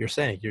because what you're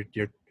saying,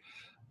 you're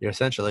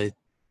essentially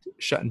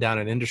shutting down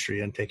an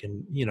industry and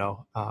taking,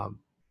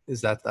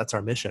 that's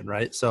our mission.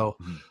 Right. So,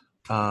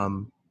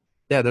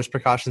 there's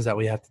precautions that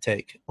we have to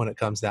take when it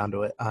comes down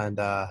to it. And,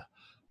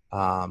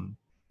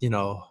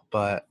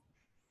 but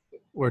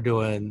we're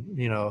doing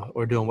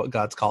what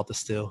God's called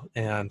us to,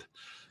 and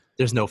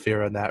there's no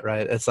fear in that,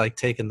 right? It's like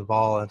taking the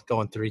ball and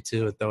going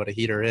 3-2 and throwing a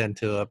heater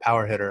into a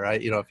power hitter,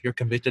 right? If you're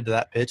convicted to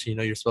that pitch,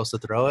 you're supposed to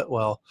throw it.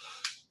 Well,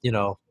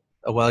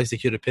 a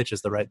well-executed pitch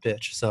is the right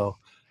pitch. So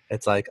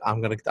it's like,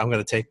 I'm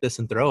gonna take this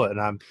and throw it,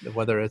 and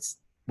whether it's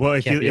Well,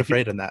 Can't be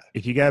afraid in that.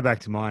 if you go back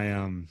to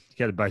my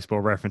get a baseball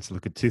reference and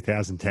look at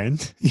 2010,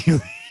 you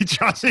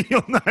trust me,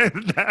 you'll know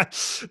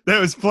that there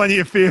was plenty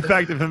of fear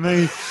factor for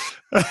me.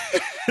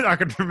 I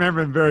can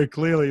remember very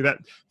clearly that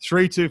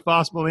 3-2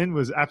 fastball in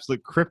was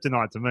absolute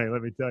kryptonite to me.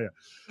 Let me tell you.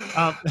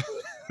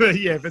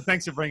 But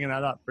thanks for bringing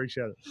that up.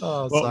 Appreciate it.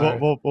 Oh, sorry.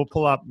 We'll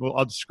pull up.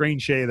 I'll screen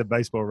share the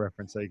baseball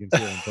reference so you can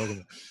see what I'm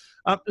talking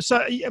about.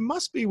 So it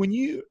must be when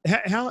you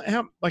how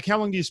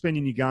long do you spend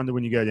in Uganda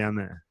when you go down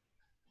there?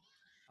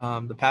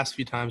 The past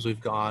few times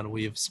we've gone,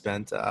 we've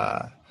spent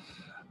better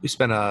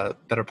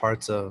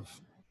parts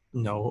of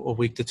a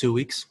week to 2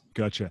 weeks.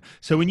 Gotcha.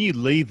 So when you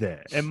leave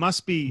there, it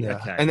must be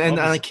okay.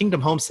 And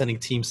Kingdom Home sending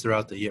teams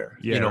throughout the year.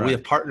 Yeah, we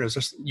have partners.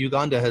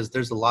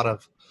 There's a lot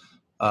of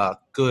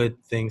good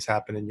things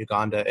happen in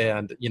Uganda,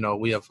 and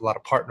we have a lot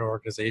of partner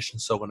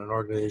organizations. So when an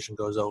organization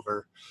goes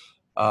over,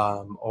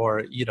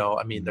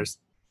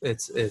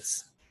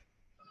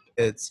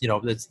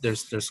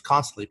 there's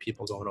constantly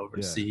people going over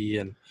to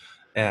see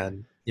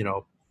and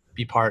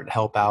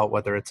help out,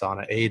 whether it's on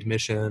an aid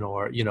mission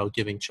or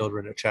giving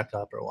children a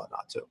checkup or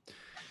whatnot too.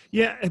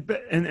 Yeah,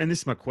 and this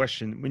is my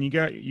question: when you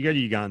go to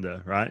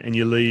Uganda, right, and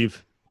you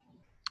leave,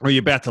 or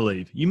you're about to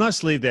leave, you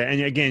must leave there. And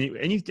again,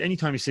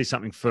 anytime you see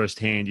something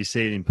firsthand, you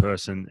see it in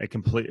person.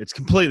 It's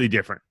completely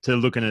different to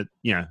looking at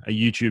a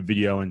YouTube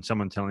video and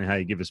someone telling you,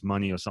 "Hey, give us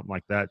money" or something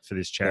like that for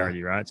this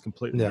charity, right? It's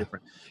completely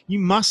different. You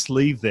must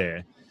leave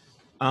there,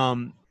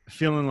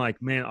 feeling like,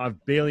 man,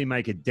 I've barely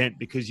make a dent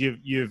because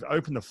you've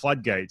opened the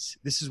floodgates.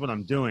 This is what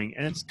I'm doing,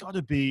 and it's got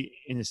to be,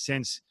 in a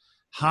sense,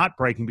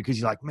 heartbreaking because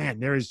you're like, man,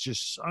 there is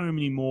just so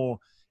many more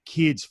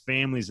kids,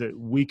 families that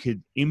we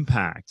could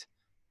impact,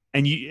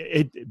 and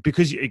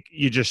because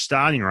you're just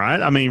starting,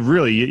 right? I mean,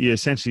 really, you're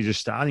essentially just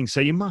starting. So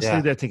you must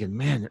leave there thinking,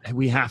 man,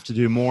 we have to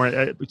do more.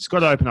 It's got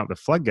to open up the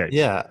floodgates.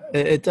 Yeah,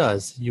 it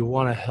does. You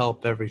want to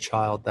help every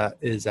child that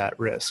is at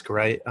risk,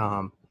 right?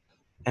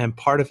 And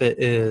part of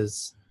it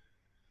is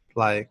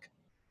like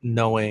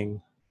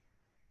knowing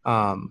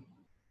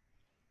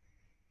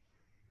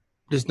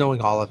just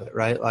knowing all of it,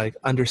 right? Like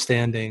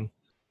understanding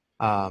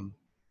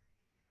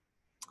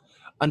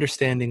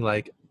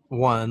like,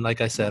 one,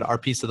 like I said, our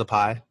piece of the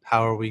pie.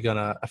 How are we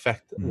gonna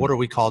affect, what are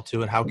we called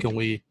to, and how can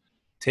we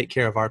take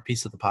care of our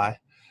piece of the pie?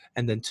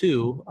 And then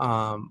two,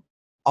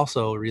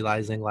 also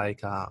realizing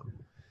like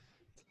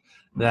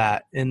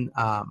that in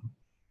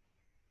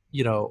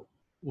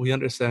we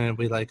understand,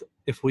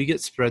 if we get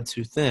spread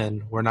too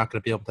thin, we're not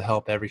going to be able to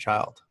help every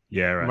child.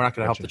 Yeah, right. We're not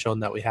going to help the children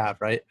that we have,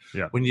 right?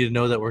 Yeah. We need to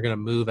know that we're going to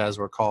move as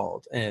we're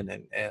called, and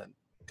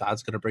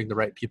God's going to bring the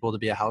right people to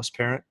be a house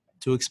parent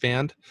to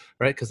expand,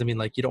 right? Because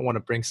you don't want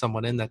to bring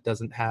someone in that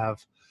doesn't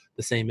have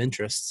the same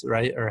interests,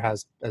 right? Or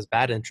has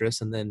bad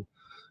interests, and then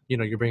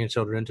you're bringing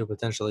children into a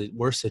potentially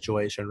worse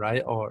situation,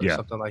 right? Or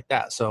something like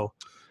that. So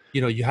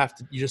you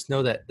just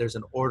know that there's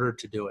an order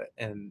to do it,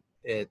 and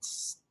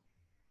it's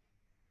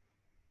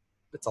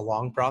a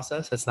long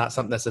process. It's not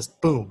something that says,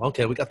 boom,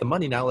 okay, we got the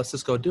money now, let's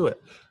just go do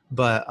it.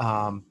 But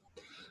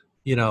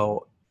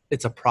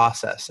it's a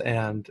process,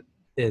 and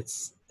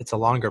it's a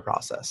longer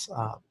process.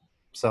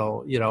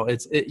 So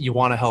you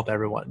want to help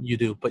everyone, you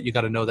do, but you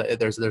got to know that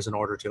there's an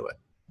order to it.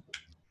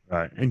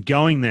 Right. And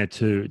going there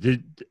too,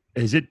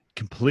 has it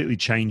completely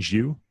changed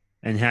you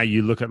and how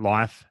you look at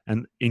life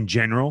and in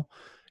general?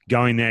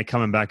 Going there,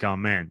 coming back, oh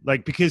man,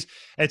 because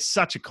it's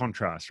such a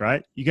contrast,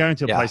 right? You go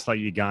into a place like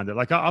Uganda,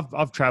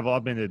 I've traveled,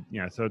 I've been to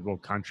third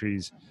world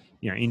countries,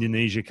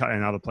 Indonesia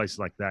and other places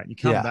like that. You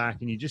come back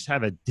and you just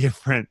have a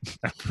different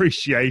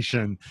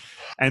appreciation,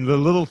 and the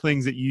little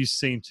things that you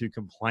seem to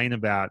complain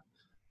about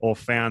or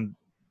found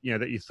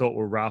that you thought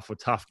were rough or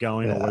tough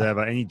going or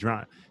whatever, you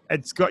got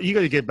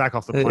to get back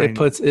off the plane.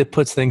 It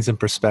puts things in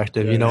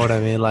perspective. You know what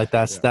I mean? Like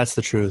that's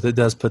the truth. It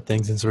does put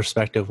things in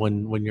perspective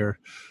when you're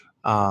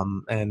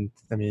and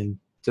I mean,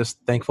 just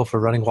thankful for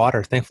running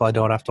water. Thankful I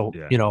don't have to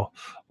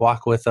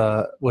walk with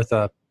a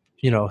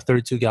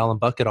 32-gallon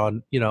bucket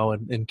on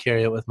and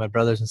carry it with my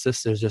brothers and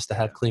sisters just to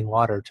have clean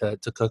water to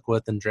cook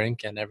with and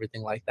drink and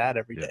everything like that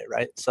every day,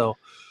 right? So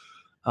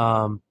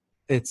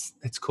it's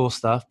cool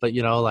stuff, but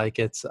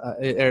it's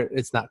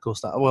not cool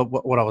stuff. Well,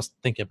 what I was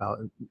thinking about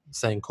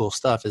saying cool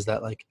stuff is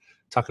that,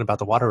 talking about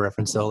the water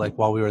reference, though,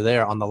 while we were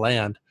there on the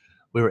land,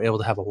 we were able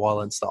to have a well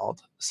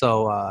installed.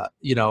 So,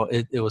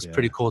 it was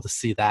pretty cool to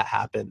see that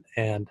happen.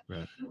 And,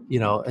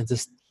 and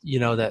just,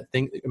 that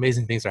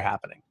amazing things are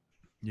happening.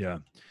 Yeah.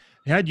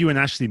 How'd you and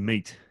Ashley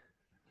meet?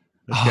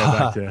 Let's go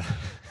back to.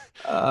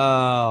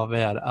 Oh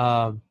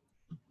man.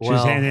 She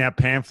was handing out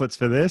pamphlets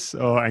for this,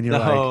 and you're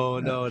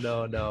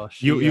no.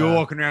 You were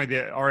walking around with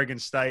the Oregon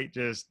State,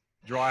 just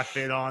dry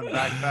fit on,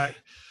 backpack.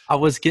 I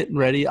was getting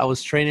ready. I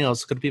was training. I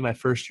was going to be my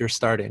first year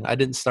starting. I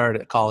didn't start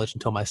at college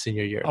until my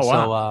senior year. Oh,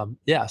 wow.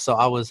 So, so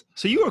I was.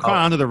 So you were kind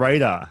of under the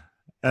radar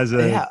as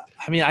a. Yeah.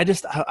 I mean, I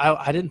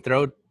didn't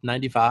throw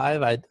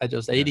 95. I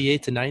just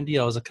 88 to 90.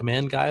 I was a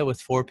command guy with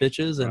 4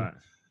 pitches. And,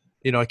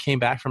 I came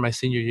back from my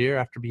senior year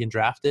after being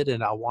drafted,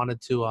 and I wanted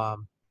to,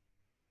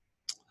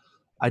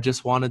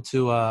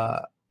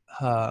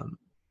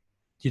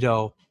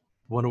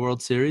 won a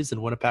World Series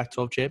and won a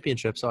Pac-12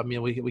 championship. So I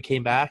mean, we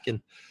came back,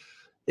 and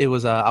it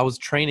was I was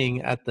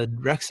training at the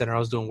rec center. I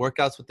was doing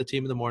workouts with the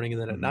team in the morning,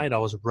 and then at night I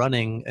was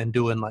running and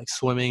doing like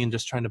swimming and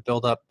just trying to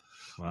build up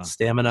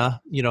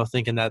stamina.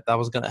 Thinking that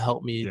was going to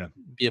help me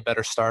be a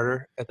better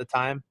starter at the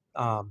time.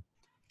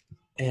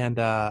 And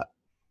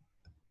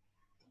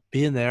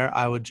being there,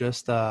 I would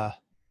just I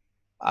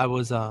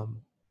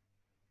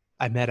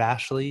met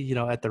Ashley,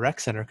 at the rec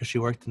center because she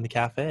worked in the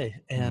cafe,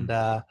 and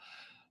I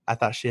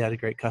thought she had a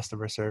great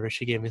customer service.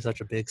 She gave me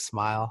such a big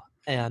smile,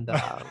 and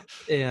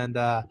she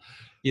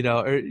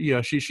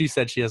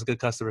said she has good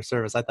customer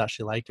service. I thought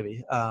she liked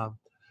me,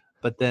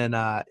 but then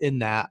in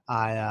that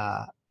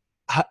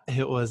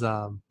it was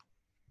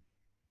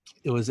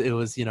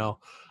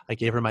I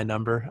gave her my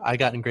number. I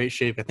got in great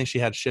shape. I think she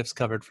had shifts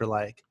covered for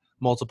like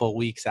multiple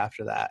weeks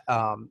after that,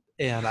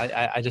 and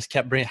I just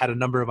kept had a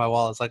number in my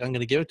wallet. It's like, I'm going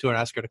to give it to her and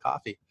ask her to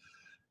coffee.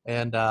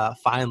 And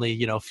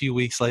finally, a few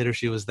weeks later,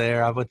 she was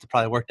there. I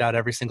probably worked out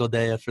every single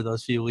day for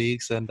those few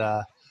weeks, and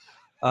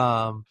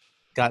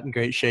got in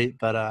great shape.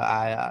 But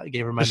I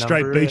gave her my number.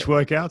 Straight beach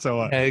workouts or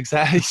what? Yeah,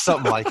 exactly,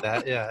 something like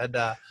that. Yeah, and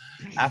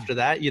after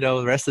that,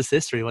 the rest is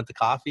history. Went to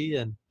coffee,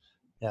 and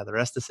the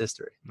rest is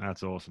history.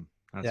 That's awesome.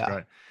 That's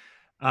great.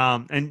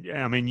 And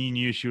I mean, you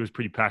knew she was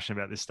pretty passionate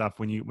about this stuff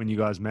when you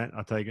guys met,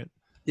 I take it.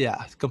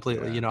 Yeah,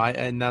 completely.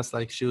 And that's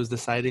like, she was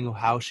deciding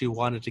how she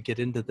wanted to get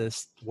into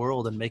this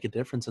world and make a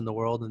difference in the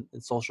world and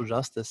social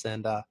justice.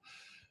 And it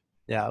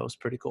was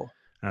pretty cool.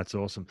 That's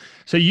awesome.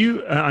 So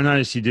I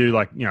noticed you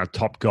do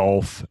Top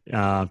Golf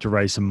to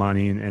raise some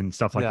money and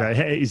stuff like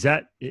that. Is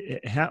that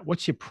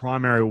what's your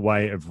primary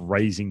way of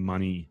raising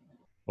money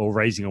or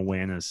raising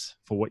awareness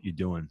for what you're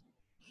doing?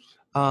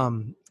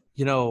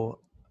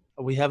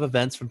 We have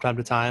events from time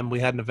to time. We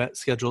had an event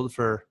scheduled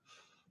for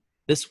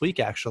this week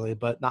actually,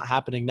 but not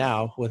happening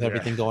now with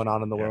everything going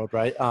on in the world.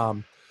 Right.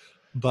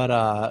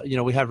 But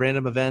we have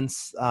random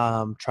events,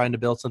 trying to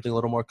build something a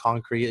little more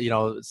concrete.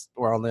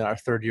 We're only in our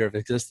third year of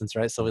existence.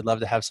 Right. So we'd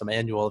love to have some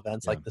annual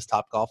events like this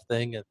Top Golf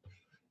thing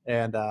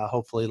and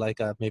hopefully like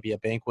maybe a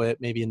banquet,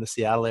 maybe in the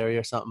Seattle area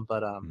or something.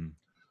 But,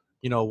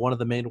 one of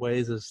the main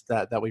ways is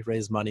that we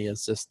raise money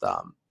is just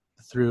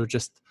through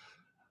just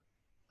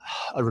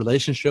a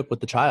relationship with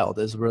the child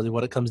is really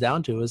what it comes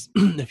down to. Is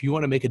if you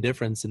want to make a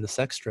difference in the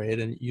sex trade,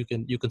 and you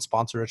can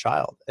sponsor a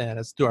child, and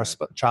it's through our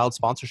child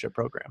sponsorship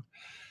program.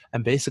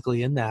 And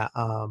basically in that,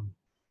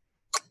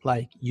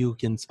 you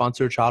can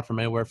sponsor a child from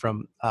anywhere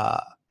from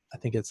I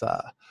think it's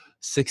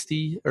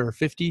 $60 or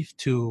 $50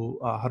 to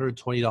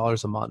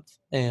 $120 a month,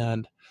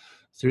 and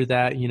through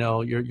that,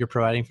 you're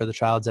providing for the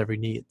child's every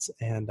needs.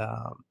 And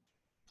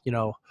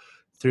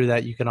through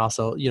that, you can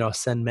also,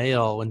 send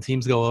mail. When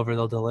teams go over,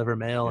 they'll deliver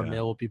mail, and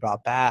mail will be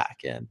brought back,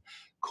 and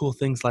cool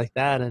things like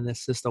that. And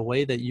it's just a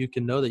way that you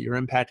can know that you're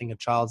impacting a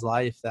child's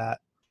life that,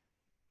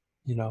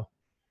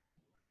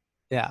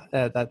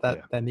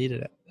 that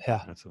needed it.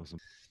 Yeah. That's awesome.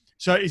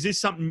 So is this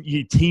something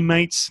your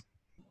teammates,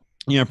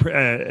 you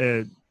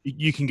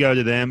can go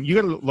to them? You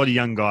got a lot of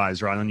young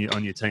guys, right, on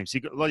your team. So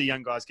you got a lot of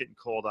young guys getting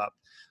called up.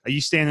 Are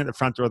you standing at the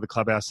front door of the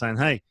clubhouse saying,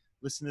 "Hey,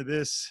 listen to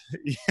this,"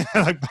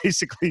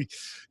 basically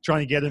trying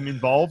to get them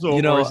involved? Or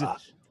is it...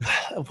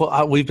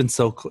 we've been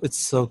it's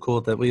so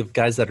cool that we have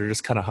guys that are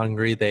just kind of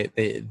hungry.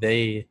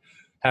 They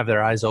have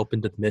their eyes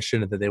open to the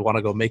mission, and that they want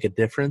to go make a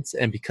difference.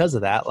 And because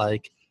of that,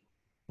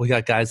 we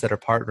got guys that are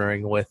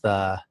partnering with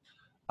us,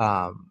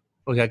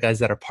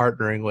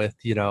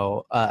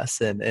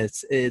 and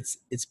it's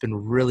been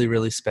really,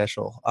 really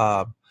special.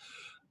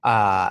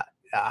 Our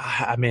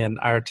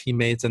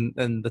teammates and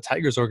the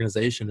Tigers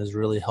organization has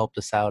really helped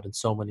us out in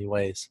so many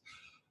ways.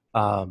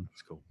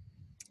 That's cool.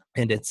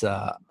 And it's,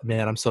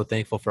 I'm so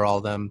thankful for all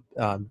of them.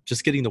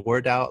 Just getting the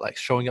word out,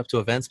 showing up to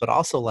events, but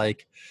also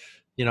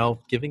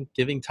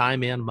giving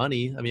time and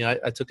money. I mean,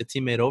 I took a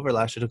teammate over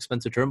last year, took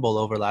Spencer Turnbull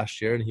over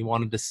last year, and he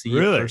wanted to see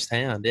it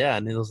firsthand. Yeah.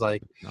 And it was nice.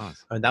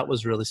 That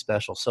was really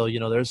special. So,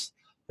 there's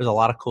a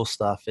lot of cool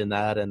stuff in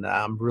that. And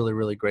I'm really,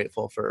 really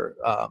grateful for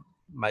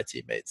my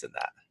teammates in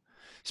that.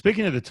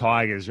 Speaking of the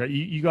Tigers, right?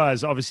 You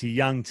guys, obviously a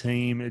young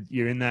team.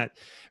 You're in that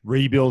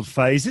rebuild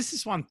phase. This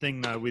is one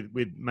thing, though,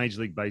 with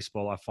Major League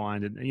Baseball, I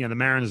find, and the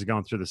Mariners are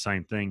going through the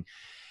same thing.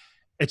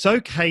 It's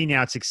okay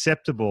now. It's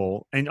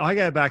acceptable. And I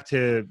go back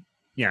to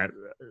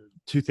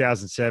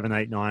 2007,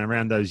 8, 9,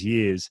 around those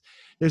years.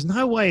 There's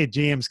no way a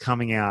GM's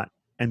coming out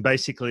and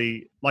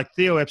basically, like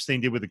Theo Epstein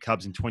did with the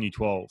Cubs in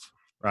 2012,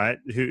 right?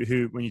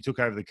 Who when you took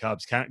over the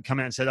Cubs, come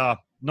out and said, "Oh,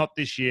 not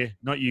this year,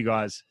 not you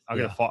guys. I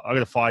got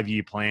a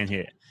 5-year plan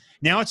here."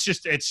 Now it's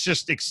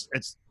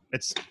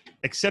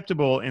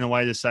acceptable in a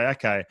way to say,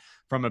 okay,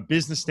 from a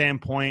business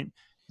standpoint,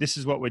 this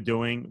is what we're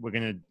doing. We're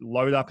going to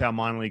load up our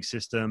minor league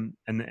system,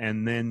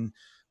 and then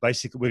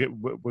basically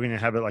we're going to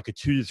have like a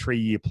 2 to 3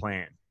 year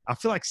plan. I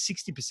feel like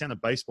 60% of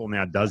baseball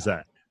now does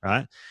that,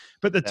 right?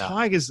 But the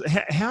Tigers,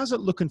 how's it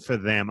looking for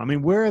them? I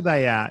mean, where are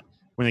they at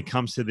when it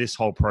comes to this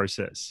whole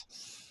process?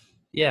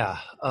 Yeah,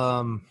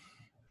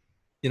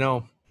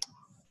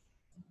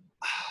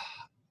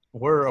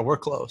 we're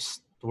close.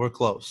 We're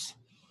close.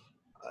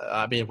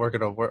 I mean, we're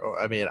gonna.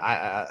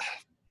 I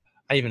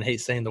I even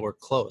hate saying the word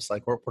close.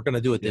 Like we're going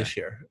to do it this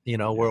year. You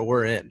know,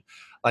 we're in.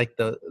 Like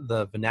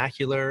the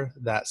vernacular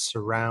that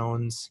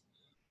surrounds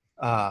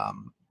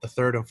the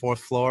third and fourth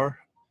floor,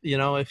 you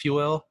know, if you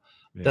will,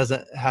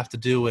 doesn't have to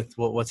do with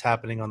what's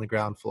happening on the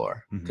ground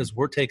floor, because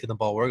we're taking the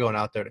ball. We're going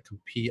out there to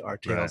compete our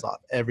tails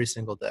off every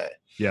single day.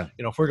 Yeah.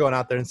 You know, if we're going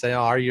out there and saying, oh,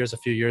 our year's a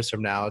few years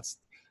from now,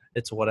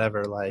 it's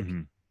whatever. Like,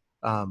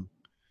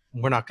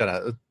 we're not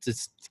gonna.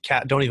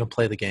 Don't even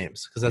play the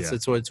games, because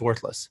it's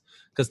worthless,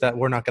 because that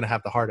we're not gonna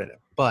have the heart in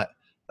it. But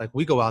like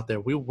we go out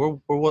there, we're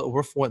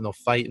wanting to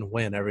fight and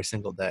win every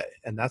single day,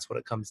 and that's what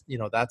it comes. You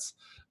know, that's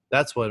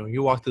what, when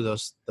you walk through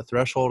the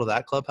threshold of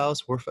that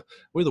clubhouse, we're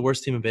the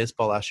worst team in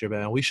baseball last year,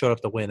 man. We showed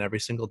up to win every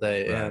single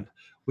day, and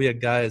we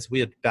had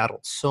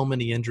battled so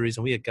many injuries,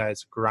 and we had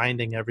guys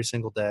grinding every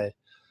single day.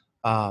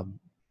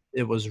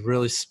 It was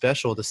really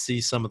special to see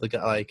some of the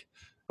guys. Like,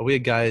 we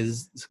had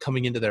guys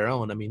coming into their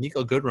own. I mean,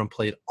 Nico Goodrum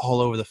played all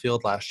over the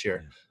field last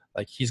year.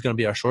 Like, he's going to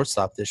be our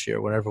shortstop this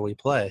year whenever we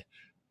play.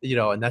 You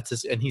know, and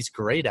and he's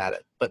great at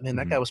it. But man,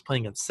 that guy was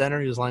playing in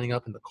center. He was lining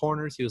up in the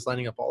corners. He was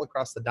lining up all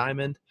across the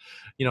diamond.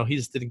 You know, he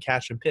just didn't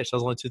catch and pitch. Those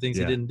are the only two things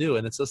he didn't do.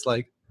 And it's just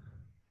like,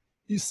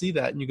 you see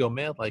that and you go,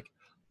 man, like,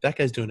 that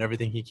guy's doing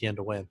everything he can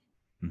to win.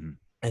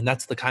 And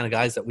that's the kind of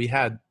guys that we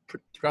had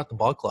throughout the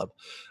ball club.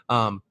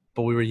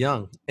 But we were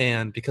young,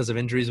 and because of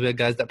injuries, we had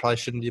guys that probably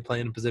shouldn't be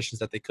playing in positions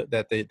that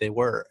they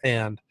were.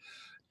 And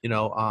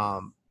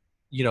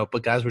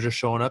but guys were just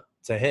showing up,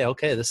 say, hey,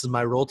 okay, this is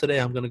my role today.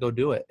 I'm going to go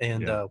do it.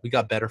 And we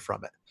got better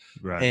from it.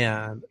 Right.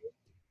 And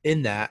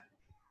in that,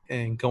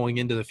 and going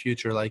into the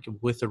future, like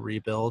with a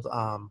rebuild,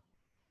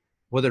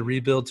 whether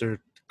rebuilds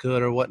are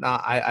good or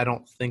whatnot, I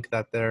don't think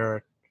that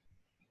they're,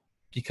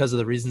 because of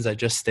the reasons I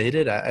just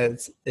stated.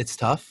 It's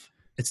tough.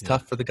 It's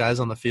tough for the guys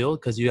on the field,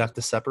 because you have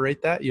to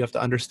separate that. You have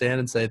to understand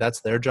and say,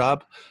 that's their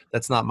job.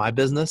 That's not my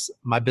business.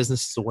 My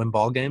business is to win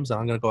ball games, and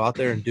I'm going to go out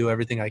there and do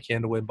everything I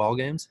can to win ball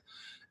games.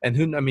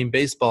 And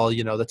baseball,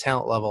 you know, the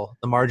talent level,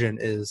 the margin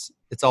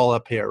it's all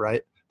up here,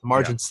 right? The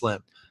margin's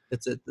slim.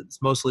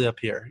 It's mostly up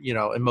here, you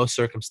know, in most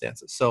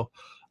circumstances. So,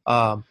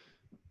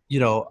 you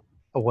know,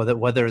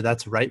 whether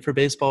that's right for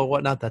baseball or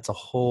whatnot, that's a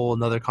whole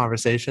another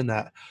conversation,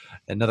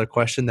 another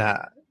question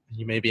that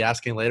you may be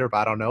asking later, but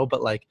I don't know.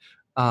 But like,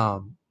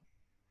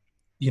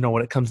 you know,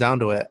 when it comes down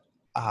to it,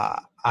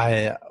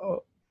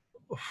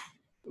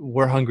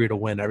 we're hungry to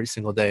win every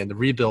single day. And the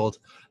rebuild,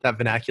 that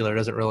vernacular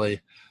doesn't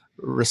really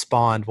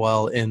respond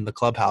well in the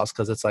clubhouse,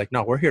 because it's like,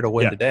 no, we're here to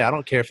win today. I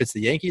don't care if it's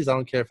the Yankees. I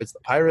don't care if it's the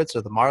Pirates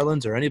or the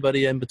Marlins or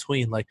anybody in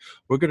between. Like,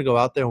 we're going to go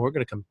out there and we're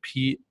going to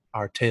compete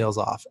our tails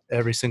off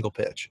every single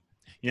pitch.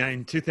 Yeah,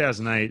 in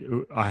 2008,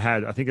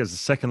 I think it was the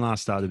second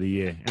last start of the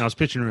year, and I was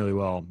pitching really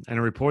well. And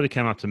a reporter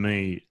came up to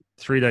me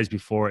 3 days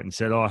before it and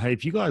said, oh, hey,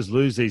 if you guys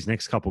lose these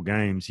next couple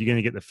games, you're going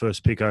to get the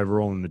first pick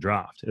overall in the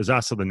draft. It was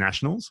us or the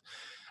Nationals.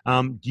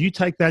 Do you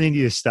take that into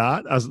your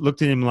start? I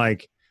looked at him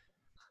like,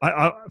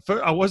 I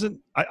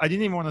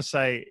didn't even want to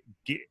say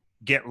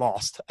get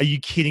lost. Are you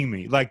kidding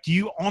me? Like, do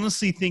you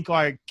honestly think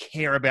I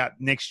care about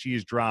next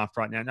year's draft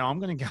right now? No, I'm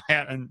going to go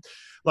out and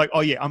like,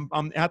 oh yeah,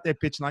 I'm out there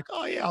pitching like,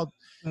 oh yeah,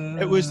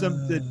 it was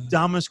the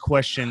dumbest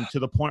question, to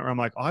the point where I'm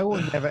like, I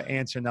will never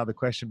answer another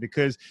question,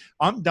 because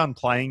I'm done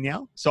playing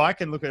now. So I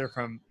can look at it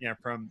from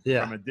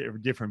a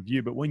different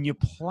view. But when you're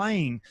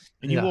playing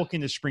and you walk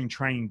into spring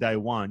training day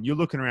one, you're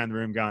looking around the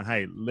room going,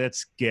 hey,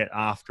 let's get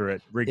after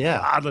it,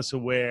 regardless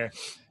of where,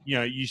 you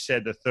know, you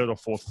said the third or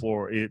fourth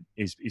floor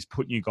is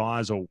putting you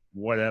guys or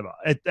whatever.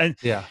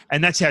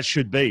 And that's how it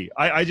should be.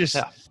 I just,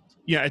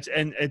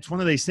 it's one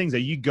of these things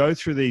that you go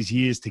through these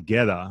years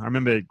together. I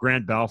remember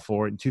Grant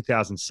Balfour in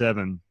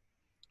 2007, and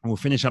we'll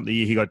finish up the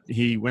year.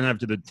 He went over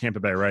to the Tampa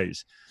Bay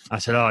Rays. I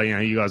said, oh, you know,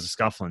 you guys are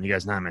scuffling. He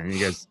goes, no, man. He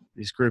goes,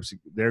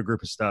 they're a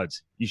group of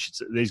studs.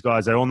 These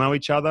guys, they all know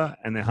each other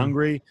and they're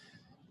hungry.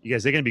 He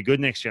goes, they're going to be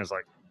good next year. I was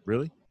like,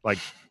 really? Like,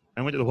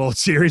 I went to the World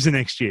Series the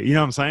next year. You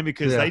know what I'm saying?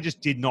 Because they just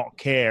did not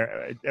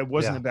care. It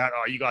wasn't about,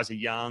 oh, you guys are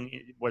young,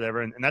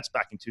 whatever. And that's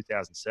back in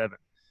 2007.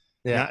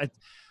 Yeah. You know,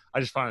 I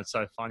just find it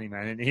so funny,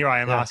 man. And here I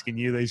am asking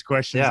you these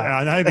questions. And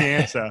I know the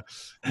answer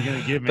you're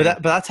going to give me.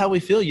 But that's how we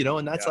feel, you know.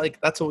 And that's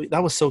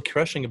that was so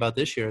crushing about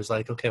this year. Is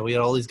like, okay, we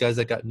had all these guys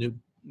that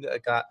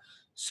got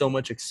so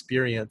much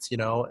experience, you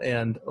know,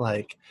 and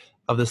like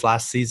of this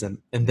last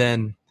season. And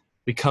then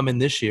we come in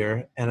this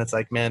year, and it's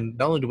like, man,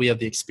 not only do we have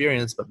the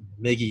experience, but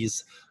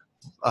Miggy's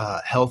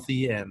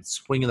healthy and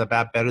swinging the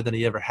bat better than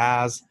he ever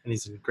has, and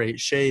he's in great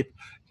shape.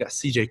 You got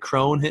CJ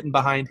Crone hitting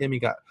behind him.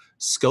 You got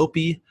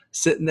Scopey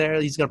sitting there.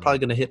 He's probably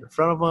going to hit in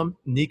front of him.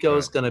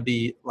 Nico's going to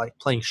be like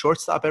playing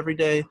shortstop every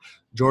day.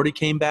 Jordy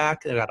came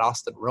back. They got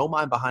Austin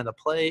Romine behind the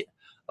plate.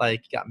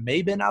 Like, you got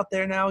Maben out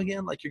there now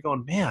again. Like, you're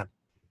going, man,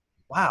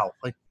 wow.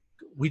 Like,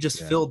 we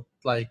just filled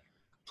like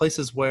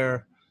places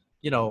where,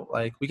 you know,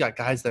 like we got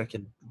guys that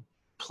can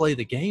play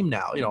the game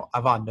now. You know,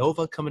 Ivan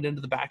Nova coming into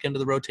the back end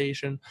of the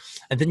rotation.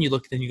 And then you go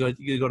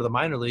to the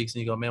minor leagues and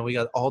you go, man, we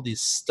got all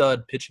these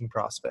stud pitching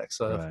prospects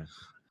of,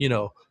 you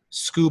know,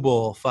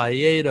 Skubal,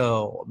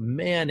 Faedo,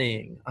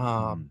 Manning,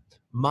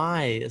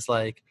 Mai is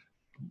like,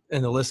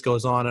 and the list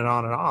goes on and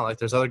on and on. Like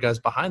there's other guys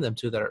behind them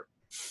too that are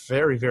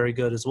very, very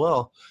good as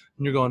well.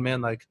 And you're going,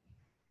 man, like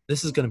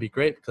this is going to be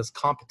great because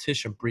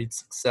competition breeds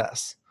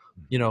success.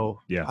 You know,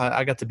 Yeah.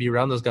 I got to be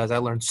around those guys. I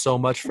learned so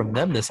much from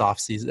them this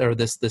offseason or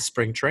this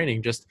spring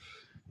training, just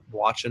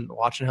watching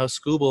how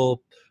Scooble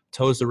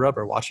toes the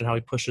rubber, watching how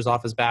he pushes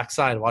off his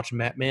backside, watching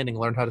Matt Manning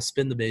learn how to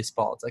spin the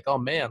baseball. It's like, oh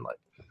man, like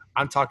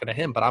I'm talking to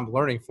him, but I'm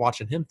learning from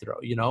watching him throw,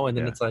 you know? And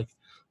then it's like,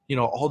 you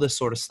know, all this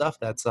sort of stuff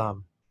that's,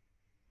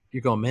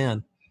 you're going,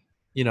 man,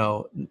 you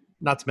know,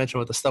 not to mention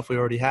with the stuff we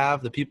already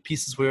have, the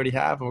pieces we already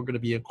have, and we're going to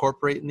be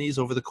incorporating these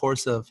over the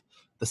course of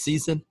the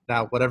season.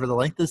 Now, whatever the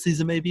length of the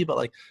season may be, but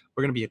like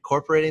we're going to be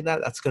incorporating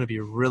that. That's going to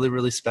be really,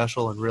 really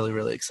special and really,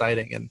 really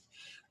exciting. And,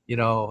 you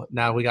know,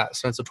 now we got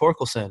Spencer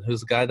Torkelson,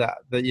 who's a guy that,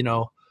 you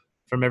know,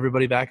 from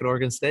everybody back at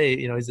Oregon State,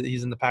 you know,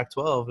 he's in the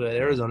Pac-12 at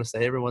Arizona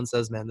State. Everyone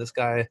says, man, this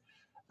guy,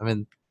 I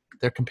mean,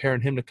 they're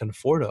comparing him to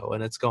Conforto,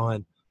 and it's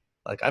going,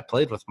 like, I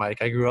played with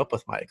Mike. I grew up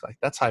with Mike. Like,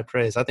 that's high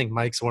praise. I think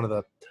Mike's one of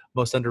the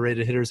most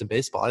underrated hitters in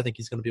baseball. I think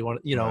he's going to be one,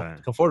 you know,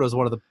 Conforto is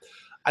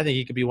I think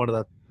he could be one of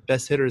the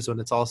best hitters when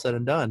it's all said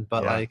and done.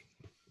 But like,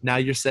 now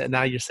you're saying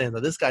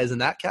that this guy's in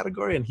that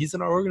category and he's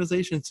in our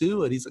organization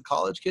too. And he's a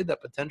college kid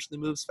that potentially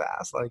moves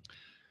fast. Like,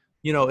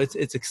 you know,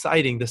 it's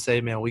exciting to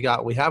say, man, we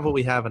have what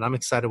we have, and I'm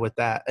excited with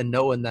that. And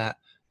knowing that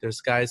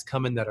there's guys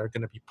coming that are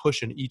going to be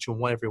pushing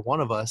every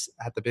one of us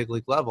at the big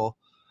league level.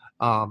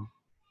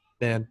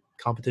 Man,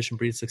 competition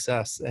breeds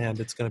success, and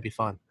it's going to be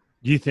fun.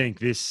 Do you think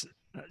this,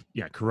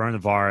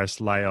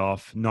 coronavirus,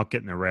 layoff, not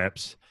getting the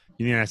reps,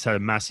 you think that's had a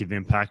massive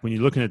impact when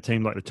you're looking at a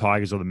team like the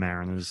Tigers or the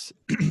Mariners,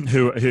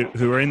 who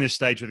are in this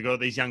stage where they've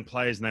got these young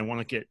players and they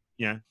want to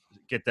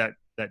get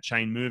that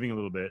chain moving a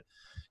little bit?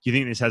 Do you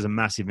think this has a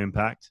massive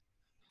impact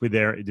with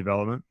their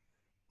development?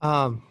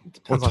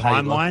 Depends or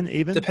timeline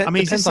even.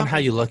 Depends on how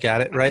you look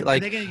at it, right?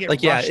 Like they're going to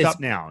get rushed up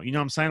now. You know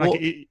what I'm saying?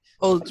 Like,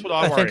 that's what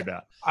I worry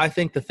about. I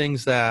think the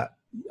things that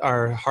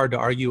are hard to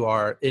argue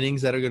are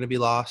innings that are going to be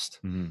lost,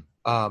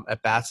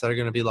 at bats that are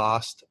going to be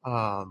lost,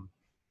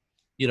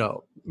 you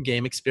know,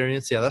 game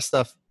experience. Yeah, that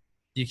stuff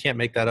you can't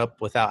make that up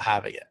without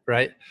having it,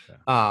 right?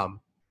 Yeah.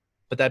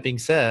 But that being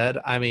said,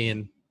 I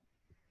mean,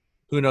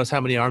 who knows how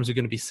many arms are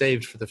going to be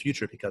saved for the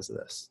future because of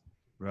this?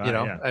 Right, you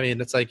know, yeah. I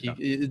mean, it's like you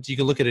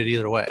can look at it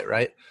either way,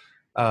 right?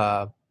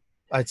 I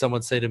had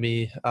someone say to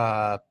me,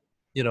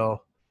 you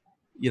know,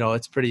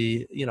 it's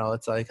pretty, you know,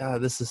 it's like,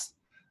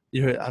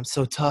 I'm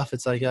so tough.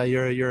 It's like,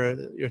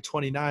 you're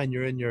 29,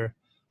 you're in your,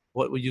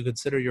 what would you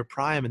consider your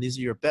prime, and these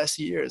are your best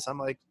years. I'm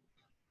like,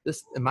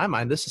 this, in my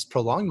mind, this has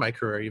prolonged my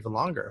career even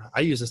longer.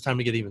 I use this time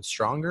to get even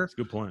stronger. That's a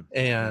good point.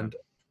 And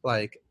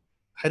like,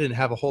 I didn't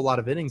have a whole lot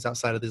of innings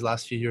outside of these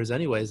last few years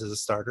anyways as a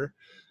starter,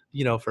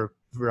 you know, for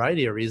a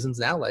variety of reasons.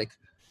 Now, like,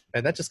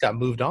 and that just got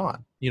moved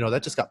on, you know,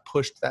 that just got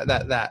pushed,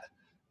 that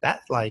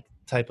like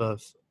type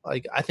of,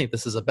 like, I think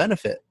this is a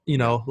benefit, you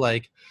know,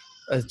 like,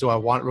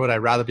 would I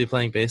rather be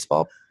playing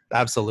baseball?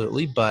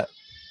 Absolutely. But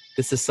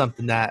this is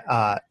something that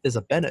is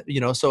a benefit,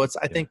 you know? So it's,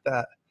 I think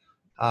that,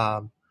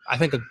 I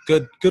think a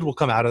good will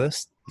come out of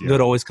this. Yeah.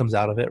 Good always comes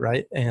out of it.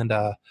 Right. And,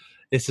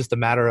 it's just a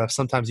matter of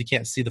sometimes you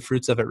can't see the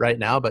fruits of it right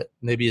now, but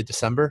maybe in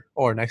December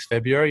or next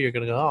February, you're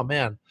going to go, oh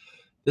man,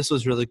 this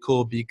was really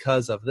cool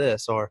because of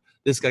this, or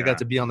this guy got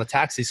to be on the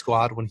taxi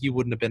squad when he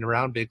wouldn't have been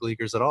around big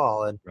leaguers at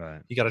all. And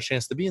he got a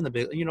chance to be in the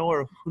big, you know,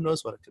 or who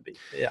knows what it could be.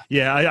 Yeah.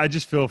 Yeah. I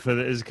just feel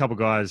there's a couple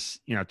guys,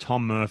 you know,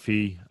 Tom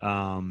Murphy,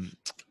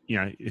 you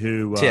know,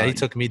 who, he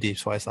took me deep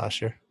twice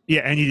last year.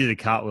 Yeah. And he did a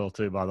cartwheel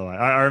too, by the way.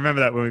 I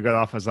remember that when we got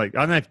off, I was like,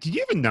 I don't know, did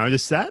you even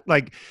notice that?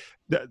 Like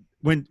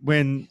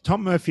when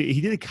Tom Murphy,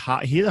 he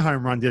hit a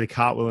home run, did a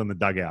cartwheel in the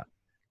dugout.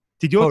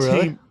 Did your team?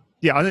 Really?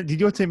 Yeah, did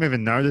your team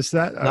even notice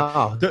that?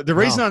 No. The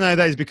reason I know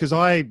that is because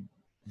I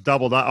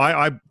doubled up.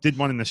 I did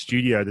one in the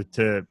studio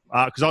because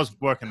I was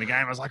working the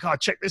game. I was like, oh,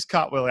 check this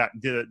cartwheel out,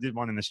 and did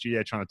one in the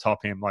studio trying to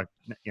top him. Like,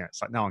 you know,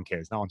 it's like no one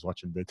cares, no one's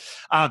watching, dude.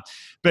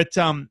 But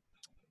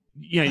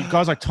you know,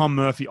 guys like Tom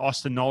Murphy,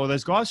 Austin Nola,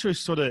 those guys who are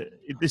sort of,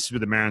 this is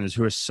with the Mariners,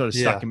 who are sort of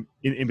stuck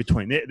in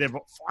between. They've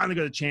finally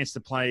got a chance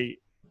to play,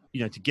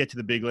 you know, to get to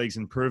the big leagues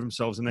and prove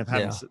themselves, and they've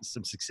had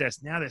some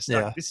success. Now they're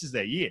stuck. Yeah. This is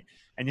their year,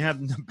 and you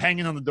have them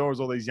banging on the doors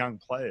all these young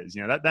players.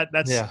 You know,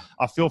 that's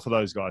I feel for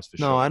those guys for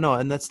sure. No, I know,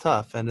 and that's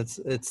tough, and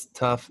it's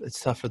tough.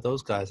 It's tough for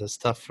those guys. It's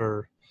tough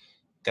for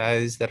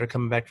guys that are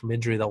coming back from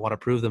injury that want to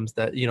prove them,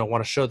 that, you know,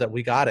 want to show that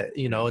we got it.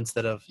 You know,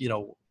 instead of, you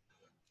know,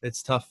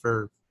 it's tough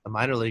for the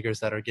minor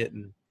leaguers that are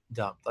getting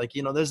dumped. Like,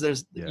 you know,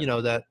 there's you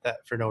know, that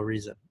for no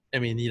reason. I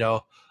mean, you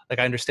know, like,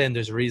 I understand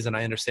there's a reason.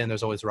 I understand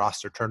there's always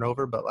roster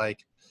turnover, but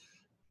like,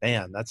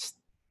 man, that's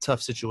a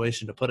tough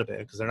situation to put them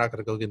in, because they're not going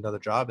to go get another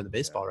job in the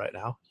baseball right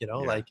now, you know,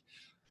 like,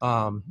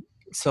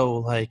 so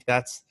like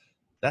that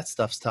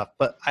stuff's tough,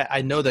 but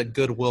I know that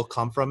good will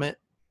come from it.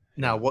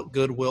 Now, what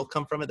good will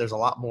come from it? There's a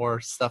lot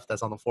more stuff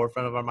that's on the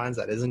forefront of our minds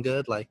that isn't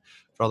good, like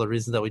for all the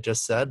reasons that we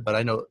just said, but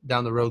I know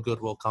down the road,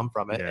 good will come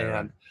from it.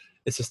 And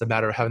it's just a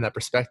matter of having that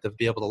perspective,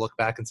 be able to look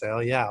back and say, oh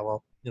yeah,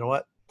 well, you know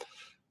what,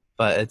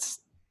 but it's,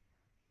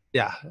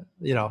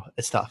 you know,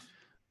 it's tough.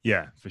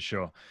 Yeah, for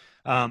sure.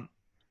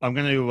 I'm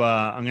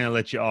gonna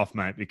let you off,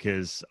 mate,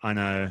 because I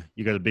know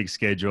you got a big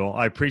schedule.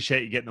 I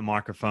appreciate you getting the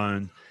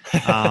microphone,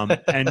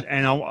 and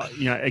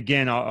I,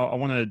 again, I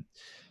want to.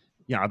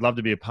 I'd love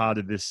to be a part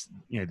of this,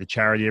 the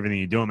charity, everything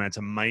you're doing, man. It's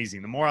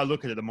amazing. The more I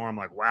look at it, the more I'm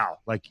like, wow,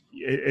 like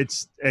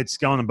it's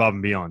going above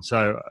and beyond.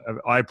 So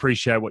I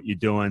appreciate what you're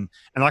doing.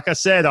 And like I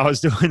said, I was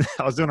doing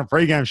a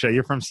pregame show.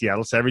 You're from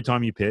Seattle, so every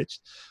time you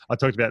pitched, I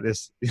talked about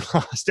this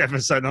last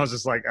episode, and I was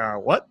just like,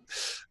 what?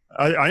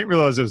 I didn't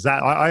realize it was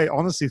that. I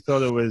honestly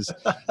thought it was,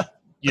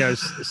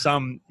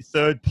 some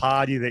third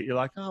party that you're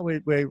like, oh,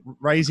 we're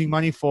raising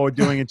money for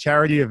doing a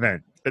charity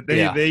event. But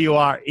there you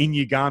are in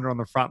Uganda on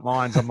the front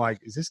lines. I'm like,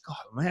 is this guy,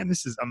 man,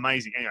 this is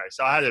amazing. Anyway,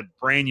 so I had a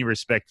brand new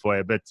respect for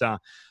you. But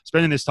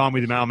spending this time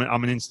with you, man,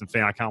 I'm an instant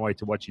fan. I can't wait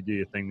to watch you do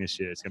your thing this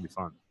year. It's going to be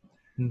fun.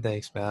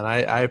 Thanks, man.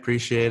 I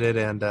appreciate it.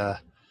 And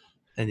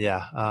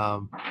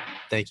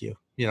thank you.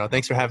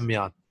 Thanks for having me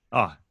on.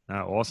 Oh, no,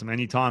 awesome.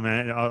 Anytime,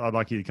 man. I'd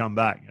like you to come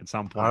back at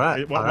some point. All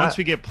right. Once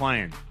we get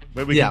playing.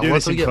 Where we can do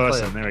this in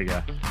person. There we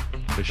go.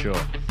 For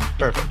sure.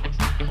 Perfect.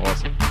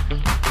 Awesome.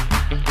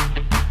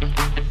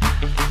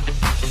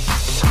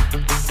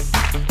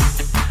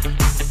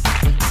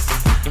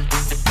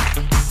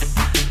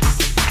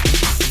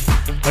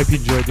 Hope you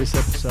enjoyed this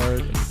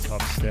episode of The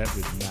Top Step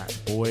with Matt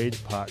Boyd,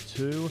 part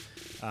 2.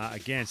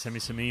 Again, send me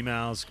some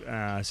emails,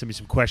 send me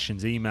some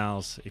questions,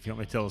 emails. If you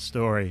want me to tell a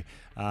story,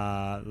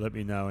 let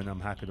me know, and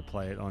I'm happy to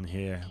play it on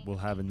here. We'll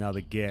have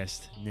another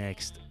guest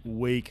next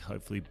week.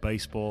 Hopefully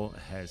baseball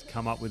has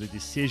come up with a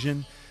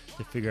decision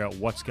to figure out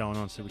what's going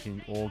on so we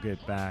can all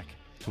get back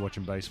to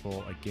watching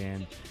baseball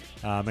again.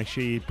 Make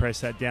sure you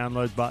press that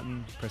download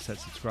button, press that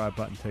subscribe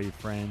button, tell your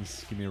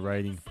friends, give me a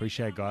rating.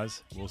 Appreciate it,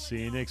 guys. We'll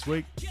see you next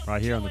week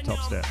right here on The Top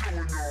Step.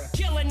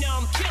 Killing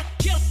them,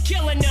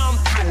 killing them,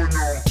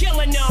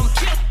 killing them,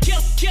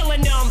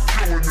 killing them,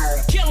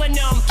 killing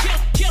them,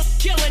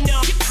 killing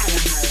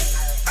them.